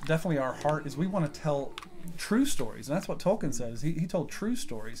this is definitely our heart, is we want to tell true stories, and that's what Tolkien says. He told true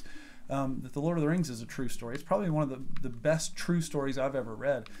stories. That the Lord of the Rings is a true story. It's probably one of the best true stories I've ever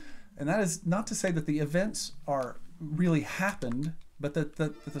read, and that is not to say that the events are really happened, but that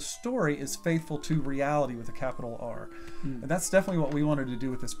the story is faithful to reality with a capital R. And that's definitely what we wanted to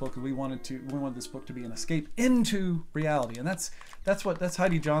do with this book. We wanted this book to be an escape into reality, and that's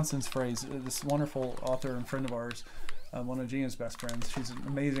Heidi Johnson's phrase. This wonderful author and friend of ours, one of Gina's best friends. She's an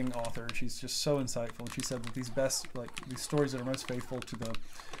amazing author. She's just so insightful. And she said that these stories that are most faithful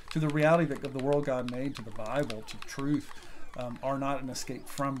to the reality of the world God made, to the Bible, to truth, are not an escape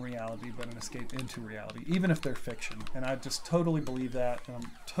from reality, but an escape into reality, even if they're fiction. And I just totally believe that, and I'm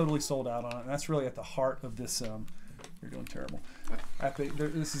totally sold out on it. And that's really at the heart of this. You're doing terrible.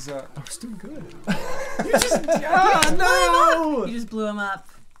 This is. I was doing good. You just no! You just blew him up.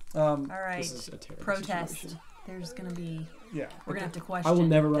 All right. This is a terrible protest. situation. There's gonna be. Yeah. We're gonna have to question. I will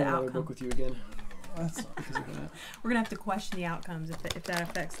never write the another outcome. book with you again. That's not because of that. We're gonna have to question the outcomes if that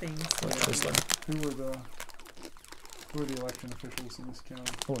affects things. Who were the election officials in this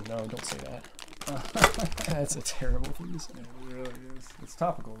county? Oh no! Don't say that. That's a terrible thing to say. Yeah, it really is. It's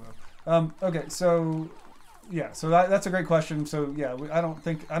topical though. Okay, so yeah, so that's a great question. So yeah, I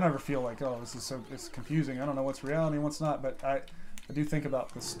never feel like, oh, it's confusing. I don't know what's reality and what's not, but I do think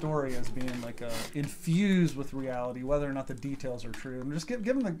about the story as being like infused with reality, whether or not the details are true. And just give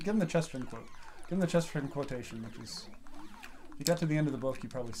them the Chesterton quote. Give them the Chesterton quotation, which is, if you got to the end of the book, you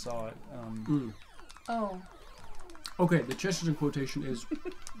probably saw it. Oh. Okay, the Chesterton quotation is.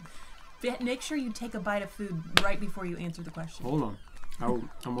 Make sure you take a bite of food right before you answer the question. Hold on,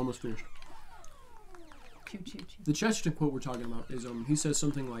 I'm almost finished. Choo choo choo. The Chesterton quote we're talking about is he says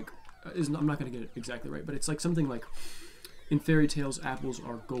something like, I'm not going to get it exactly right, but it's like something like, in fairy tales, apples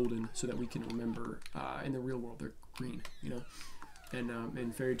are golden so that we can remember. In the real world, they're green. You know, and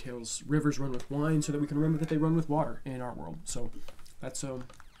in fairy tales, rivers run with wine so that we can remember that they run with water in our world. So that's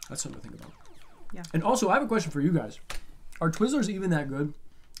something to think about. Yeah. And also, I have a question for you guys. Are Twizzlers even that good?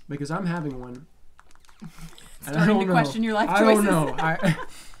 Because I'm having one. Starting to question your life choices. I don't know.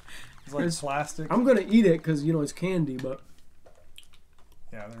 It's like plastic. I'm gonna eat it because it's candy, but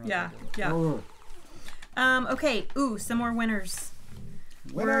yeah, they're not yeah, that good. I don't know. Okay. Ooh, some more winners.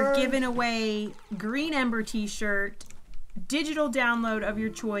 We're giving away Green Ember T-shirt, digital download of your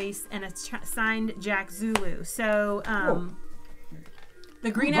choice, and a signed Jack Zulu. So,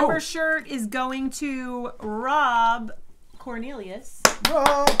 the Green Ember shirt is going to Rob Cornelius.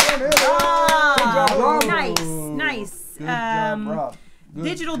 Rob Cornelius! Good job, Rob. Nice. Good job, Rob. Good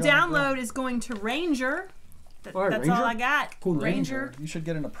Digital job, download Rob. is going to Ranger. That's Ranger? all I got. Cool, Ranger. You should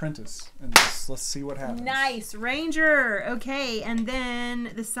get an apprentice and let's see what happens. Nice. Ranger. Okay, and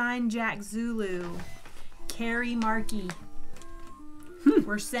then the signed Jack Zulu. Carrie Markey.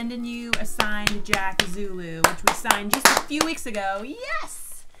 We're sending you a signed Jack Zulu, which we signed just a few weeks ago.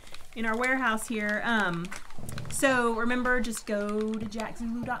 Yes! In our warehouse here. So remember, just go to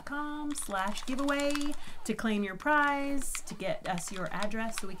jackzulu.com/giveaway to claim your prize, to get us your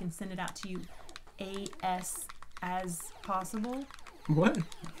address so we can send it out to you as possible. What?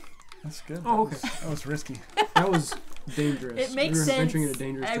 That's good. Oh, okay. That was risky. That was dangerous. It makes You're sense. venturing into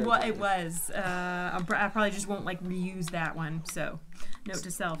dangerous territory. It was. I probably just won't reuse that one. So, note to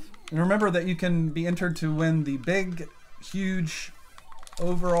self. And remember that you can be entered to win the big, huge,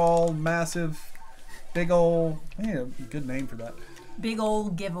 overall, massive, big old. Good name for that. Big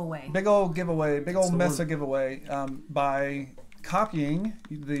old giveaway. Big old giveaway. Big old Mesa one. giveaway. By copying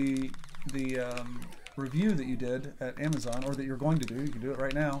the review that you did at Amazon, or that you're going to do. You can do it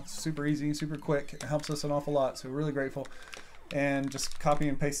right now. It's super easy, super quick. It helps us an awful lot, so we're really grateful. And just copy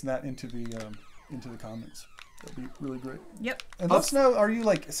and pasting that into the comments. That'd be really great. Yep. And let us know, are you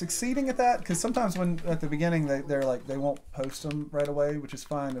succeeding at that? Because sometimes when at the beginning they're they won't post them right away, which is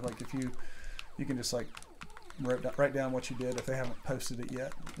fine. If you can just write down what you did if they haven't posted it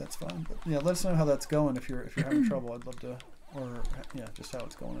yet. That's fine. But yeah, let us know how that's going if you're having trouble. I'd love to, just how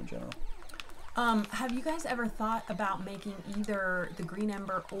it's going in general. Have you guys ever thought about making either the Green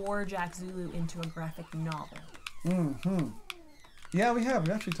Ember or Jack Zulu into a graphic novel? Mm-hmm. Yeah, we have.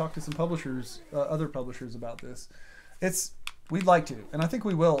 We actually talked to some publishers, other publishers, about this. We'd like to, and I think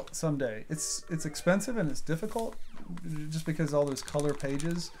we will someday. It's expensive and it's difficult, just because all those color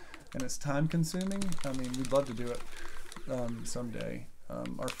pages, and it's time consuming. I mean, we'd love to do it someday.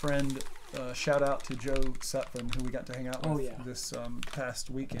 Our friend, shout out to Joe Sutphin, who we got to hang out with this past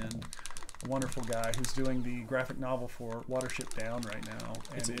weekend. A wonderful guy who's doing the graphic novel for Watership Down right now,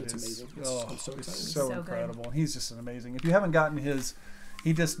 and it's amazing. I'm so excited. It's so So incredible. He's just amazing. If you haven't gotten his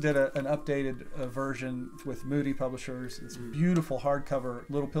he just did an updated version with Moody Publishers. It's beautiful hardcover,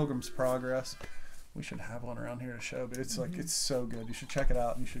 Little Pilgrim's Progress. We should have one around here to show, but it's like it's so good. You should check it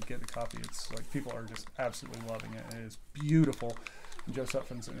out, and you should get a copy. It's like people are just absolutely loving it. It is beautiful. And Joe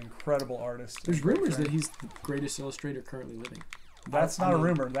Sutphin's an incredible artist. There's rumors that he's the greatest illustrator currently living. That's not a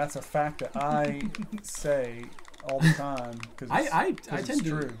rumor. That's a fact that I say all the time because I tend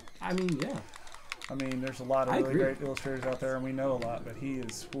true. to. I mean, yeah. I mean, there's a lot of really great illustrators out there, and we know a lot. But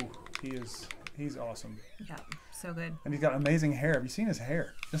he's awesome. Yeah, so good. And he's got amazing hair. Have you seen his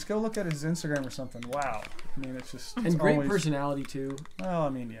hair? Just go look at his Instagram or something. Wow. I mean, it's just and great personality too. Well, I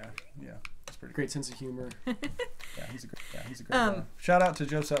mean, yeah, it's pretty great sense of humor. Yeah, he's a great guy. Shout out to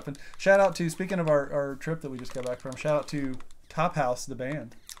Joe Sutphin. Shout out to, speaking of our trip that we just got back from, shout out to Top House, the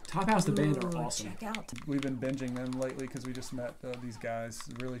band. Top House, the band are awesome. Check out. We've been binging them lately because we just met these guys.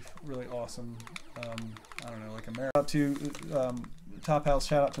 Really, really awesome. I don't know, like America. Shout out to Top House.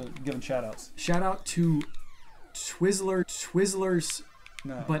 Shout out to giving shout outs. Shout out to Twizzlers.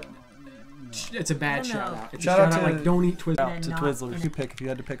 No, but it's a bad shout out. It's shout a out to like don't eat Twizzlers. Out to Twizzlers. If you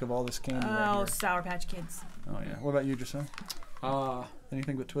had to pick of all this candy. Right here. Sour Patch Kids. Oh yeah. What about you, Josiah?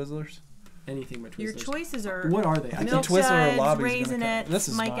 Anything but Twizzlers? Anything but Twizzlers. Your choices are. What are they? I think Twizzler or Lobby's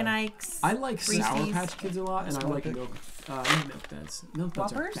Raisinets, Mike and Ike's. I like Reese's. Sour Patch Kids a lot, and I like Milk Duds. Milk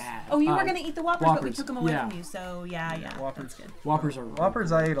Duds are bad. Oh, you were gonna eat the Whoppers, but we took them away yeah. from you. So yeah. Whoppers. That's good. Whoppers are. Really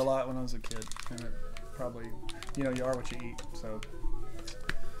Whoppers I ate a lot when I was a kid, and it probably, you are what you eat. So.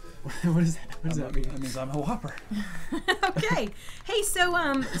 What does that mean? That means I'm a Whopper. Okay. Hey,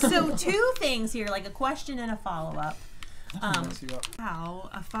 so two things here, like a question and a follow-up. How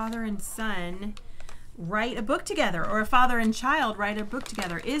a father and son write a book together, or a father and child write a book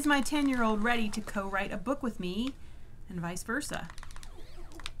together. Is my 10-year-old ready to co-write a book with me, and vice versa?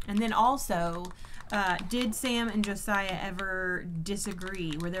 And then also, did Sam and Josiah ever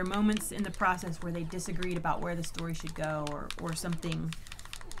disagree? Were there moments in the process where they disagreed about where the story should go, or something?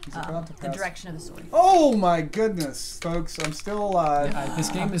 The direction of the story. Oh my goodness, folks! I'm still alive. This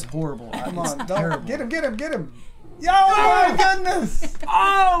game is horrible. Come on, don't get him! Yo, my goodness!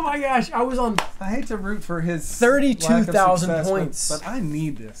 Oh my gosh, I was on. I hate to root for his 32,000 points, but I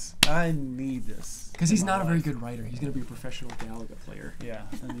need this. Because he's not a very good writer. He's going to be a professional Galaga player. Yeah.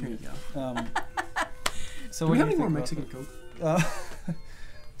 Here you go. So do we have any more Mexican Coke?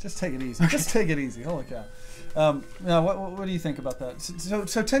 Just take it easy. Just take it easy. Holy cow. Now, what do you think about that? So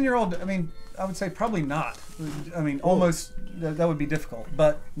 10-year-old, I mean, I would say probably not. I mean, almost, that would be difficult.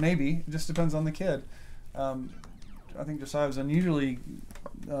 But maybe. It just depends on the kid. I think Josiah was unusually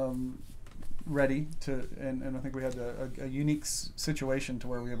ready to, and I think we had a unique situation to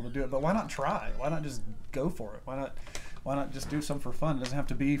where we were able to do it. But why not try? Why not just go for it? Why not just do something for fun? It doesn't have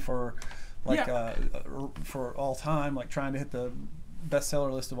to be for for all time, like trying to hit the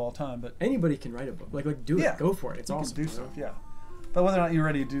bestseller list of all time. But anybody can write a book. Like do it. Go for it. It's awesome. Do stuff. Yeah. But whether or not you're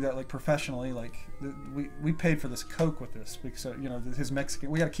ready to do that, like professionally, like we paid for this Coke with this because his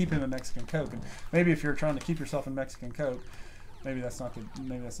Mexican. We got to keep him in Mexican Coke, and maybe if you're trying to keep yourself in Mexican Coke, maybe that's not the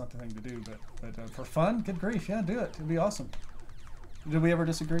thing to do. But for fun, good grief, yeah, do it. It'd be awesome. Did we ever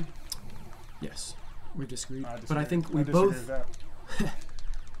disagree? Yes, we disagreed. But I think we both.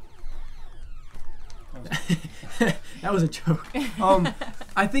 That was a joke.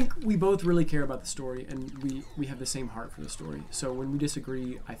 I think we both really care about the story, and we have the same heart for the story. So when we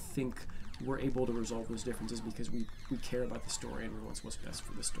disagree, I think we're able to resolve those differences because we care about the story and we want what's best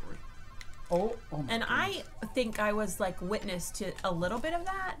for the story. Oh my and goodness. I think I was like witness to a little bit of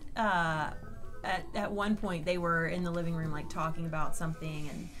that. At one point, they were in the living room like talking about something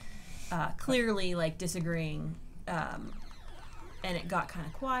and clearly like disagreeing. And it got kind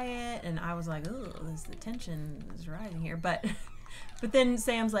of quiet, and I was like, "Oh, the tension is rising here." But then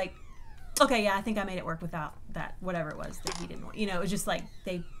Sam's like, "Okay, yeah, I think I made it work without that, whatever it was that he didn't want." It was just like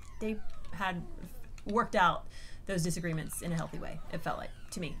they had worked out those disagreements in a healthy way. It felt like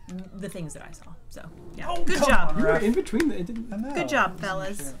to me the things that I saw. So yeah, good job. You were in between. Good job,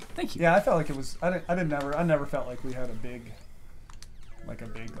 fellas. Thank you. Yeah, I felt like it was. I never felt like we had a big,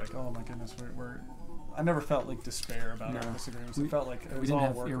 oh my goodness, we're. I never felt like despair about our disagreements. It felt like it was all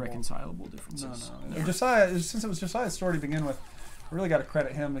workable. We didn't have irreconcilable differences. No. Josiah, since it was Josiah's story to begin with, I really got to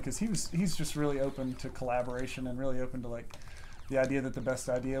credit him because he's just really open to collaboration and really open to like the idea that the best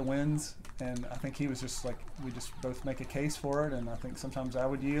idea wins. And I think he was just like, we just both make a case for it. And I think sometimes I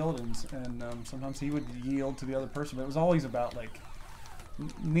would yield and sometimes he would yield to the other person. But it was always about like,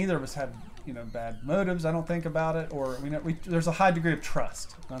 neither of us had bad motives, I don't think, about it, or there's a high degree of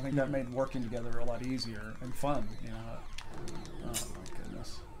trust, and I think that made working together a lot easier and fun. Oh my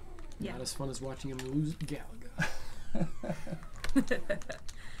goodness! Not as fun as watching him lose Galaga.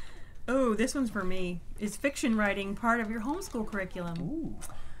 Oh, this one's for me. Is fiction writing part of your homeschool curriculum? Ooh.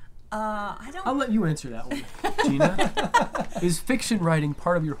 I don't. I'll let you answer that one, Gina. Is fiction writing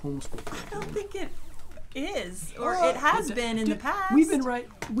part of your homeschool? I don't think it is, or it has been in the past. We've been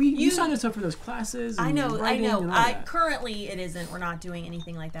you signed us up for those classes. And I know. And all that. Currently it isn't. We're not doing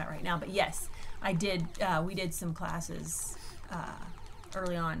anything like that right now. But yes, I did. We did some classes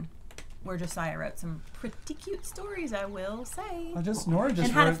early on where Josiah wrote some pretty cute stories. I will say. Nora just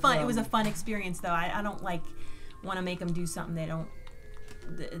and had a wrote, fun. It was a fun experience, though. I don't want to make them do something they don't.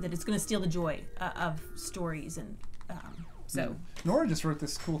 That it's going to steal the joy of stories and. So Nora just wrote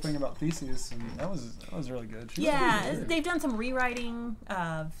this cool thing about Theseus, and that was really good. They've done some rewriting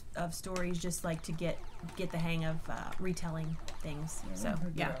of stories just like to get the hang of retelling things. So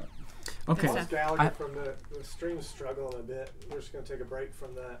yeah. Okay. Pause Galaga from the stream's struggling a bit. We're just going to take a break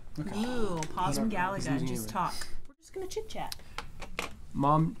from that. Okay. Ooh, pause from Galaga and just talk. We're just going to chit chat.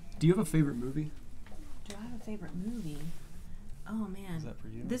 Mom, do you have a favorite movie? Do I have a favorite movie? Oh man, Is that for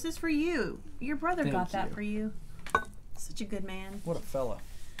you? This is for you. Your brother Thank got that you. for you. Such a good man. What a fella.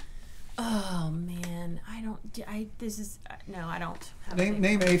 Oh man, I don't. No, I don't. Have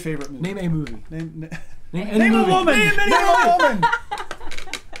Name a favorite movie. Name a movie. Name a woman. Name a woman.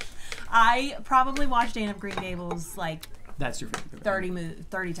 I probably watched Anne of Green Gables like That's your favorite.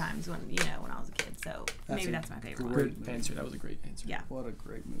 30 times when I was a kid. So maybe that's my favorite one. Good answer. That was a great answer. Yeah. What a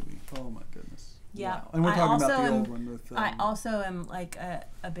great movie. Oh my goodness. Yeah. Wow. And we're talking about the old one with. I also am like a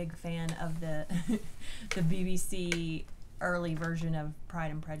big fan of the the BBC early version of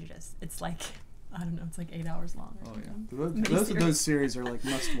Pride and Prejudice. It's like I don't know. It's like 8 hours long. Or something. Those series are like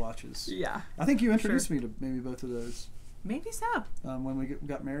must watches. Yeah. I think you introduced me to maybe both of those. Maybe so. When we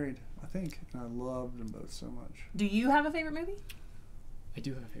got married, I think, and I loved them both so much. Do you have a favorite movie? I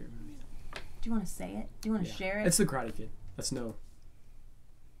do have a favorite movie. Do you want to say it? Do you want to share it? It's The Karate Kid. That's no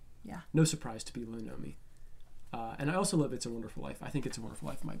surprise to people who know me. And I also love It's a Wonderful Life. I think It's a Wonderful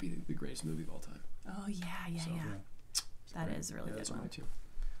Life might be the greatest movie of all time. Oh yeah. That is a really good That's one. mine too.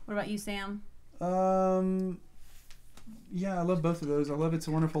 What about you, Sam? Yeah, I love both of those. I love It's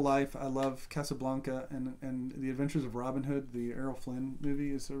a Wonderful Life. I love Casablanca and The Adventures of Robin Hood. The Errol Flynn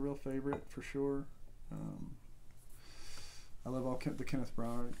movie is a real favorite for sure. I love all the Kenneth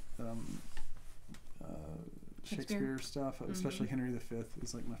Branagh Shakespeare stuff, especially Henry V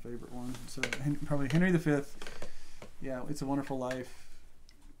is like my favorite one. So probably Henry V. Yeah, It's a Wonderful Life,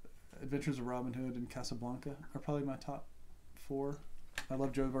 Adventures of Robin Hood, and Casablanca are probably my top 4. I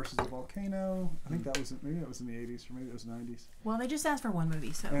love Joe versus the Volcano. I think that was maybe that was in the 80s or maybe it was 90s. Well, they just asked for one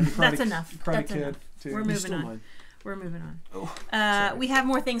movie, so And that's enough. Karate That's Kid enough. too. We're moving on. Mine. We're moving on. Oh, We have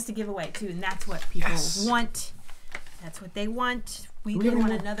more things to give away too, and that's what people want. That's what they want. We Do we have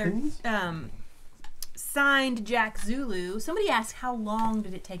want any more another things? signed Jack Zulu. Somebody asked how long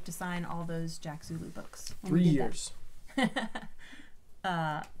did it take to sign all those Jack Zulu books? when 3 we did years that?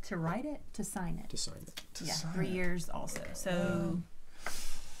 To write it, to sign it. to sign it. Yeah, sign 3 it. years also. So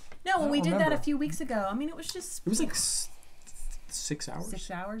I when we don't did that a remember. few weeks ago, I mean, it was just It was like 6 hours.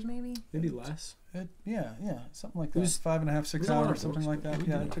 6 hours maybe. Maybe less. Yeah, something like It that. was 5.5, 6 was a lot hours, of something books, like but that. we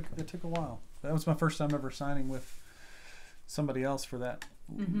Yeah, did it took a while. That was my first time ever signing with somebody else for that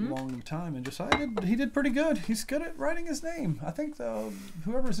long time, and Josiah did pretty good. He's good at writing his name. I think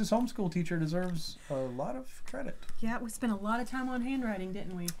whoever's his homeschool teacher deserves a lot of credit. Yeah, we spent a lot of time on handwriting,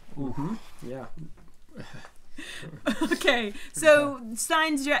 didn't we? Mm-hmm. Yeah. Okay, so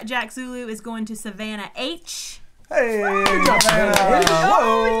signed Jack Zulu is going to Savannah H. Hey, job, Savannah. Savannah.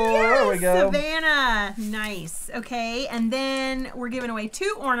 Whoa, there we go. Savannah, nice. Okay, and then we're giving away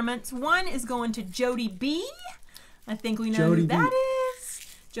 2 ornaments. One is going to Jody B. I think we know Jody who B. that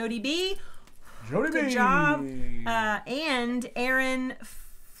is. Jody B. Jody Good B. job. And Aaron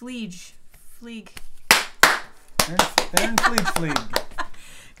Fleeg. Aaron Fleeg.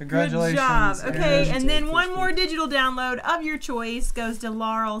 Congratulations. Good job. Okay, Aaron. and then one more digital download of your choice goes to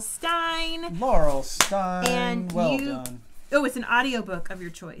Laurel Stein. Laurel Stein. And well you- done. Oh, it's an audiobook of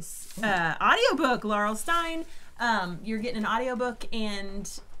your choice. Audiobook, Laurel Stein. You're getting an audiobook, and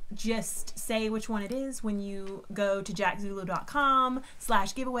just say which one it is when you go to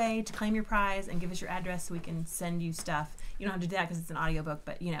jackzulu.com/giveaway to claim your prize and give us your address so we can send you stuff. You don't have to do that because it's an audiobook,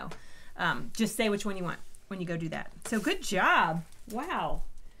 but just say which one you want when you go do that. So good job. Wow.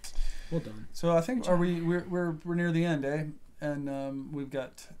 Well done. So I think we're near the end, eh? And we've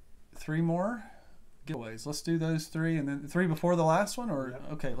got 3 more giveaways. Let's do those 3, and then 3 before the last one, or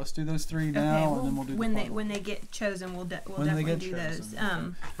okay, let's do those 3 now, and then we'll do when the they when they get chosen, we'll When they definitely get do chosen, those. okay.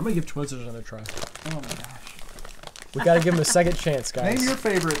 I'm gonna give Twizzlers another try. Oh my gosh! We got to give him a second chance, guys. Name your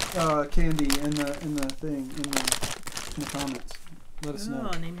favorite candy in the comments. let us know.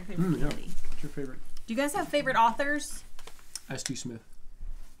 Name your favorite Yeah. candy. What's your favorite? Do you guys have favorite authors? S.T. Smith.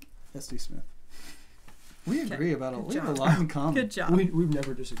 S.D. Smith. We agree about it. We have a job. lot in common. Good job. We've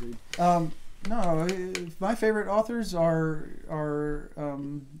never disagreed. No, my favorite authors are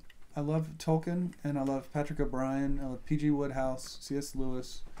I love Tolkien and I love Patrick O'Brien. I love P.G. Wodehouse, C.S.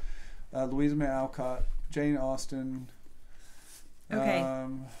 Lewis, Louisa May Alcott, Jane Austen. Okay.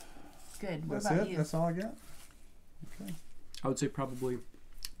 Good. What That's about it. you? That's all I got. Okay. I would say probably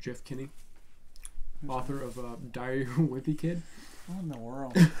Jeff Kinney, author of Diary of a Wimpy Kid. What in the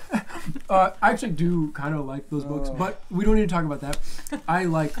world? I actually do kind of like those books, but we don't need to talk about that. I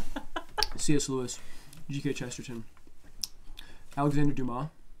like C.S. Lewis, G.K. Chesterton, Alexander Dumas.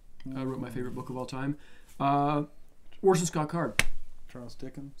 I wrote my favorite book of all time. Orson Scott Card. Charles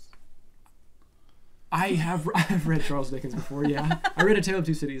Dickens. I've read Charles Dickens before, yeah. I read A Tale of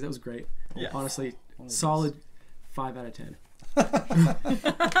Two Cities. That was great. Yes. Honestly, solid 5 out of 10.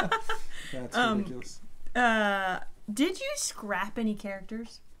 That's ridiculous. Did you scrap any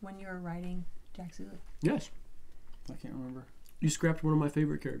characters when you were writing Jack Zulu? Yes. I can't remember. You scrapped one of my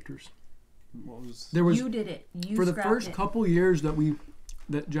favorite characters. What was... There was You did it. You for the scrapped first it. couple years that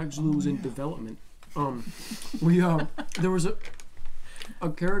Jack Zulu was in development. There was a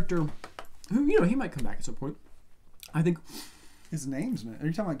character who, he might come back at some point. I think His name's... Are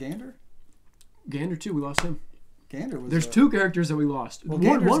you talking about Gander? Gander too. We lost him. Gander was... There's 2 characters that we lost. Well,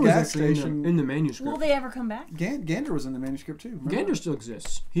 one Gander's was gas actually station- in the manuscript. Will they ever come back? Gander was in the manuscript too. Remember? Gander still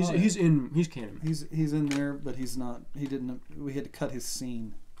exists. He's Oh, yeah. he's canon. He's in there, but he's not. He didn't. We had to cut his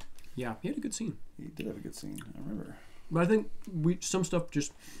scene. Yeah, he had a good scene. He did have a good scene. I remember. But I think some stuff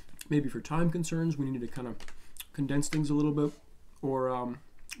just maybe for time concerns we needed to kind of condense things a little bit, or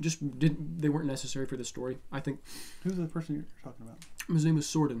they weren't necessary for the story. I think Who's the person you're talking about? his name was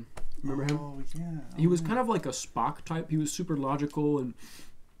Sorden. Remember him? Oh yeah. He was kind of like a Spock type. He was super logical and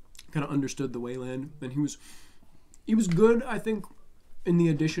kind of understood the Wayland. And he was good, I think, in the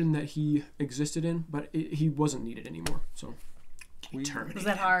edition that he existed in, but he wasn't needed anymore. So We Was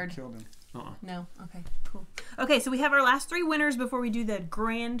that hard? killed him. No? Okay, cool. Okay, so we have our last 3 winners before we do the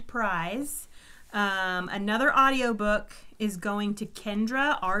grand prize. Another audiobook is going to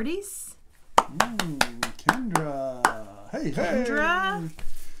Kendra Ardis. Kendra. Hey, Kendra. hey.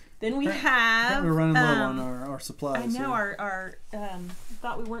 Then we have... We're running low on our supplies. I know, here. our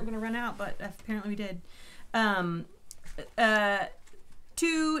thought we weren't going to run out, but apparently we did.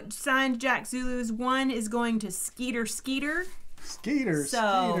 2 signed Jack Zulus. 1 is going to Skeeter. Skeeter.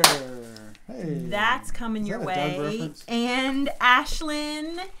 So, Skeeter. Hey. That's coming Is your that a Doug way. reference? And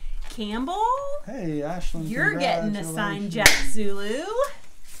Ashlyn Campbell, Hey, Ashlyn. you're getting a signed Jack Zulu.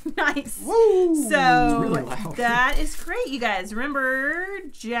 Nice. Woo! It's So really loud. that is great, you guys. Remember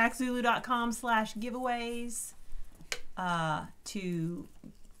jackzulu.com/giveaways to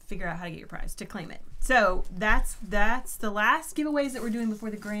figure out how to get your prize, to claim it. So that's the last giveaways that we're doing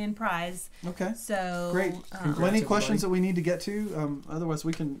before the grand prize. Okay. So Great. Congrats, Well, any questions everybody. that we need to get to? Otherwise,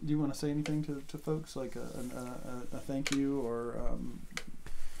 we can. Do you want to say anything to folks, like a thank you, or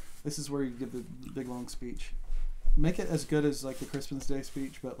this is where you give the big long speech? Make it as good as like the Christmas Day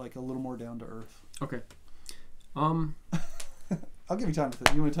speech, but like a little more down to earth. Okay. I'll give you time to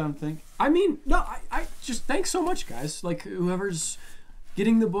think. You want time to think? I mean, no, I just thanks so much, guys. Like whoever's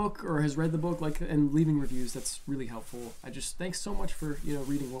getting the book or has read the book, like, and leaving reviews, that's really helpful. I just thanks so much for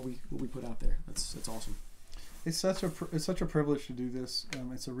reading what we put out there. That's awesome. It's such a privilege to do this.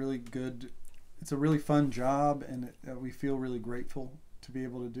 It's a really fun job, and we feel really grateful to be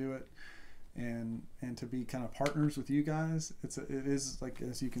able to do it, and to be kind of partners with you guys. It is like,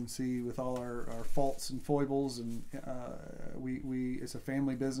 as you can see, with all our faults and foibles, and we it's a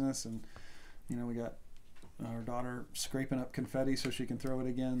family business, and we got our daughter scraping up confetti so she can throw it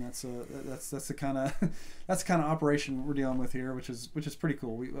again. That's the kind of operation we're dealing with here, which is pretty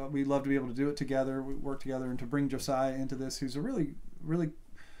cool. We love to be able to do it together. We work together, and to bring Josiah into this, who's a really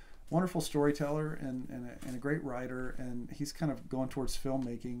wonderful storyteller and a great writer, and he's kind of going towards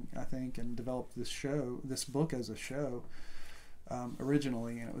filmmaking, I think, and developed this book as a show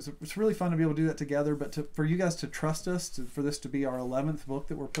originally, and it's really fun to be able to do that together. But for you guys to trust us, for this to be our 11th book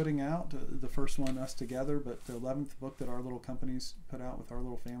that we're putting out, the first one us together, but the 11th book that our little companies put out with our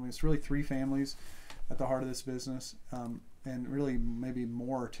little family. It's really 3 families at the heart of this business, and really maybe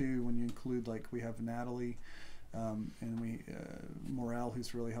more too when you include, like, we have Natalie. And we Morel,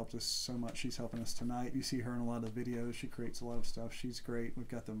 who's really helped us so much. She's helping us tonight. You see her in a lot of the videos. She creates a lot of stuff. She's great. We've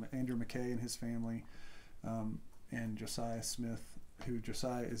got Andrew McKay and his family, and Josiah Smith, who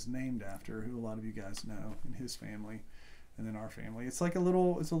Josiah is named after, who a lot of you guys know, and his family. and then our family. It's like a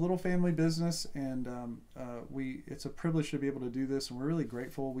little family business, and it's a privilege to be able to do this, and we're really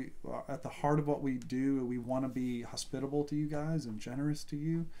grateful. We at the heart of what we do, we want to be hospitable to you guys and generous to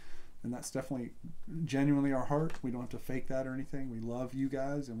you, and that's definitely genuinely our heart. We don't have to fake that or anything. We love you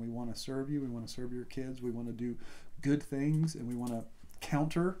guys, and we want to serve you. We want to serve your kids. We want to do good things, and we want to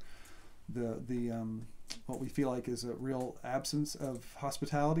counter the what we feel like is a real absence of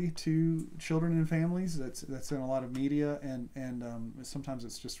hospitality to children and families. That's in a lot of media, and sometimes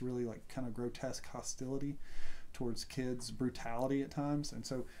it's just really like kind of grotesque hostility towards kids, brutality at times. And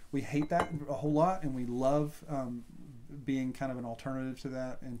so we hate that a whole lot, and we love being kind of an alternative to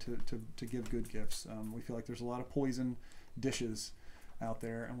that, and to give good gifts. We feel like there's a lot of poison dishes out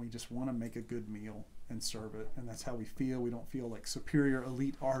there, and we just want to make a good meal and serve it, and that's how we feel. We don't feel like superior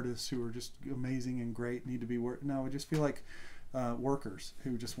elite artists who are just amazing and great need to be no, we just feel like workers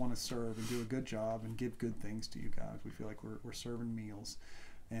who just want to serve and do a good job and give good things to you guys. We feel like we're serving meals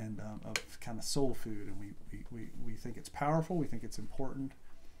and of kind of soul food, and we think it's powerful, we think it's important,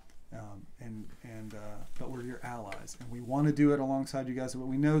 but we're your allies, and we want to do it alongside you guys. But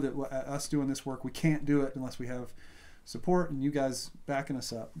we know that us doing this work, we can't do it unless we have support and you guys backing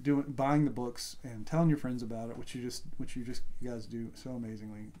us up, buying the books and telling your friends about it, which you guys do so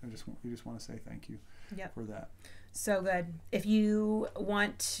amazingly. We just want to say thank you for that. So good. If you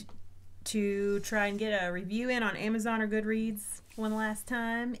want to try and get a review in on Amazon or Goodreads one last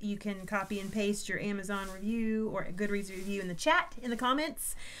time, you can copy and paste your Amazon review or a Goodreads review in the chat, in the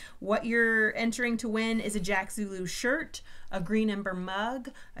comments. What you're entering to win is a Jack Zulu shirt, a Green Ember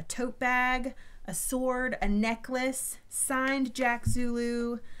mug, a tote bag, a sword, a necklace, signed Jack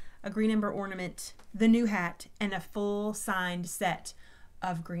Zulu, a Green Ember ornament, the new hat, and a full signed set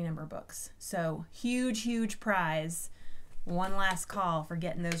of Green Ember books. So huge prize. One last call for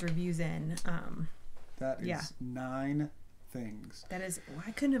getting those reviews in. That is 9 things. That is,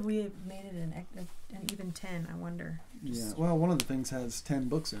 why couldn't we have made it an even 10, I wonder? Yeah, well, one of the things has 10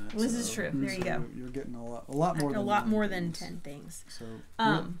 books in it. Well, this is true. There you go. You're getting a lot more than 10 things. So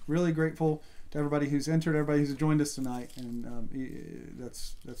really grateful to everybody who's entered, everybody who's joined us tonight, and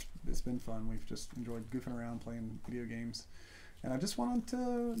it's been fun. We've just enjoyed goofing around, playing video games, and I just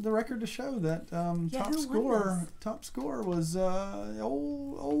wanted the record to show that top score was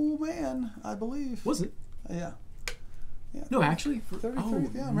old man, I believe. Was it? Yeah. No, actually, 33.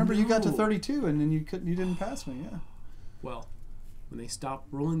 Yeah, remember you got to 32, and then you didn't pass me. Yeah. Well, when they stop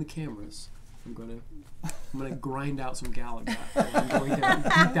rolling the cameras, I'm gonna grind out some Galaga. I'm going to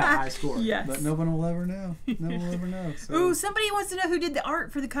beat that high score. Yes. But no one will ever know. No one will ever know. So. Ooh, somebody wants to know who did the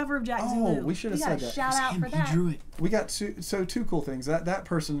art for the cover of Jack Zulu. Oh, we should have said that. Shout out for that. He drew it. We got two cool things. That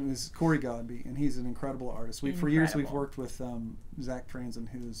person is Corey Godby, and he's an incredible artist. For years we've worked with Zach Franzen,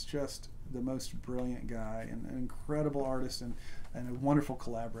 who's just the most brilliant guy and an incredible artist and a wonderful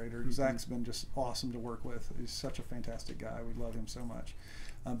collaborator. Mm-hmm. Zach's been just awesome to work with. He's such a fantastic guy. We love him so much.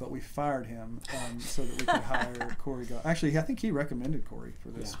 But we fired him so that we could hire Corey. Actually, I think he recommended Corey for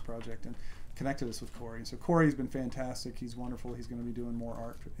this project and connected us with Corey. So Corey's been fantastic. He's wonderful. He's going to be doing more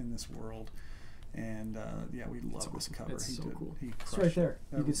art in this world. And we love this cover. It's so cool. It's right there.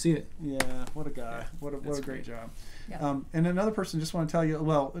 You can see it. Yeah, what a guy. What a great job. Yeah. And another person, just want to tell you,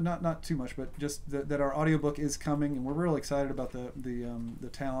 well, not too much, but just that our audiobook is coming, and we're really excited about the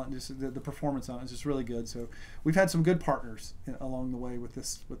talent, just the performance on it. It's just really good. So we've had some good partners along the way with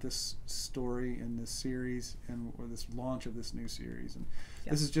this story and this series or this launch of this new series. And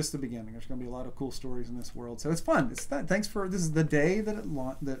this is just the beginning. There's going to be a lot of cool stories in this world. So it's fun. This is the day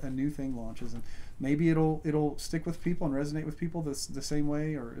that that a new thing launches, and maybe it'll stick with people and resonate with people the same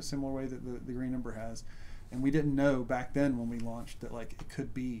way or a similar way that the Green Ember has. And we didn't know back then when we launched that it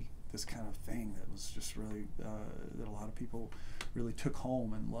could be this kind of thing that was just really that a lot of people really took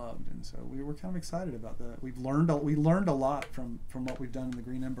home and loved. And so we were kind of excited about that. We learned a lot from what we've done in the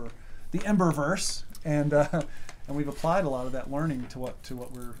Green Ember, the Emberverse, and we've applied a lot of that learning to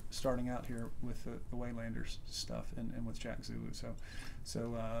what we're starting out here with the Waylanders stuff and with Jack Zulu.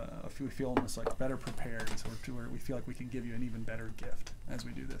 So we feel almost better prepared, so we feel like we can give you an even better gift as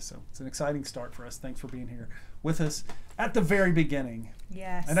we do this. So it's an exciting start for us. Thanks for being here with us at the very beginning.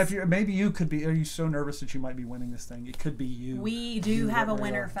 Yes. And if maybe you could be, are you so nervous that you might be winning this thing? It could be you. We do have a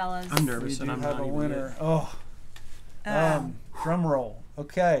winner, fellas. I'm nervous, we and I'm have not a even winner. Yet. Drum roll.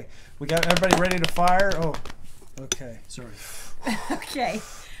 Okay, we got everybody ready to fire. Oh, okay. Sorry. Okay.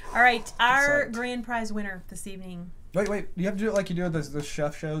 All right. Our grand prize winner this evening. Wait. You have to do it like you do with the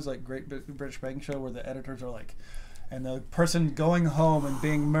chef shows, like Great British Baking Show, where the editors are and the person going home and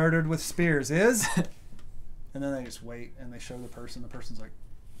being murdered with spears is, and then they just wait and they show the person. The person's like,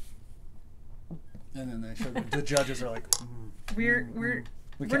 And then they show the judges are like, We're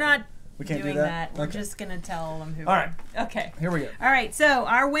we not can't doing do that. We're Okay. just gonna tell them who. All right. Okay. Here we go. All right. So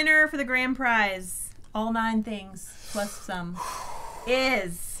our winner for the grand prize, all 9 things plus some,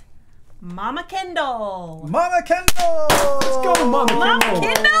 is Mama Kendall. Mama Kendall! Let's go, Mama Mama Kendall.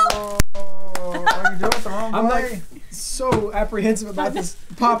 Kendall. Are you doing it the wrong I'm way? like so apprehensive about this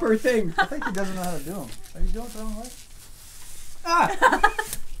popper thing. I think he doesn't know how to do them. Are you doing it the wrong way? Ah!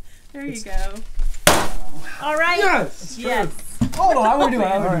 There you go. All right. Yes! Yes. Hold on, I want to do it.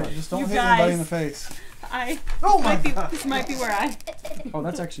 I All want to right, do it. just don't You hit anybody guys. in the face. Oh my God. This might be where I. Oh,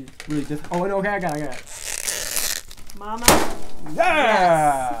 that's actually really difficult. Oh, no, okay, I got it. Mama.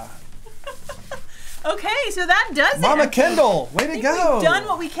 Yeah! Okay, so that does Mama it. Kendall, way I to think go! we've done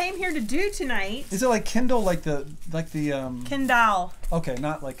what we came here to do tonight. Is it like Kindle, like the Kindle. Okay,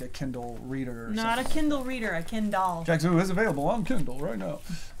 not like a Kindle reader. Or Not something. a Kindle reader, a Kindle. Jack Zulu is available on Kindle right now.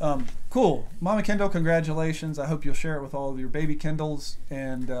 Cool, Mama Kendall, congratulations! I hope you'll share it with all of your baby Kindles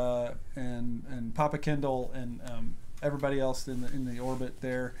and Papa Kindle and everybody else in the orbit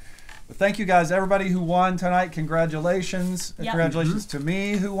there. But thank you guys, everybody who won tonight. Congratulations! Yep. Congratulations to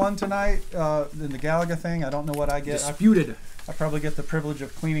me who won tonight in the Galaga thing. I don't know what I get. Disputed. I probably get the privilege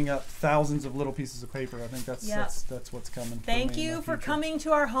of cleaning up thousands of little pieces of paper. I think that's what's coming. Thank for me in you the for future. coming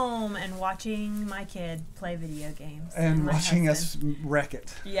to our home and watching my kid play video games. And my watching husband. us wreck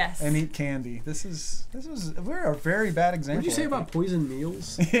it Yes. and eat candy. We're a very bad example. What did you say I about poison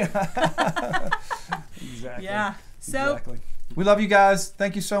meals? think. Yeah. Exactly. Yeah. So Exactly. We love you guys.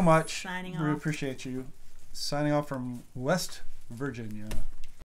 Thank you so much. Signing We off. appreciate you. Signing off from West Virginia.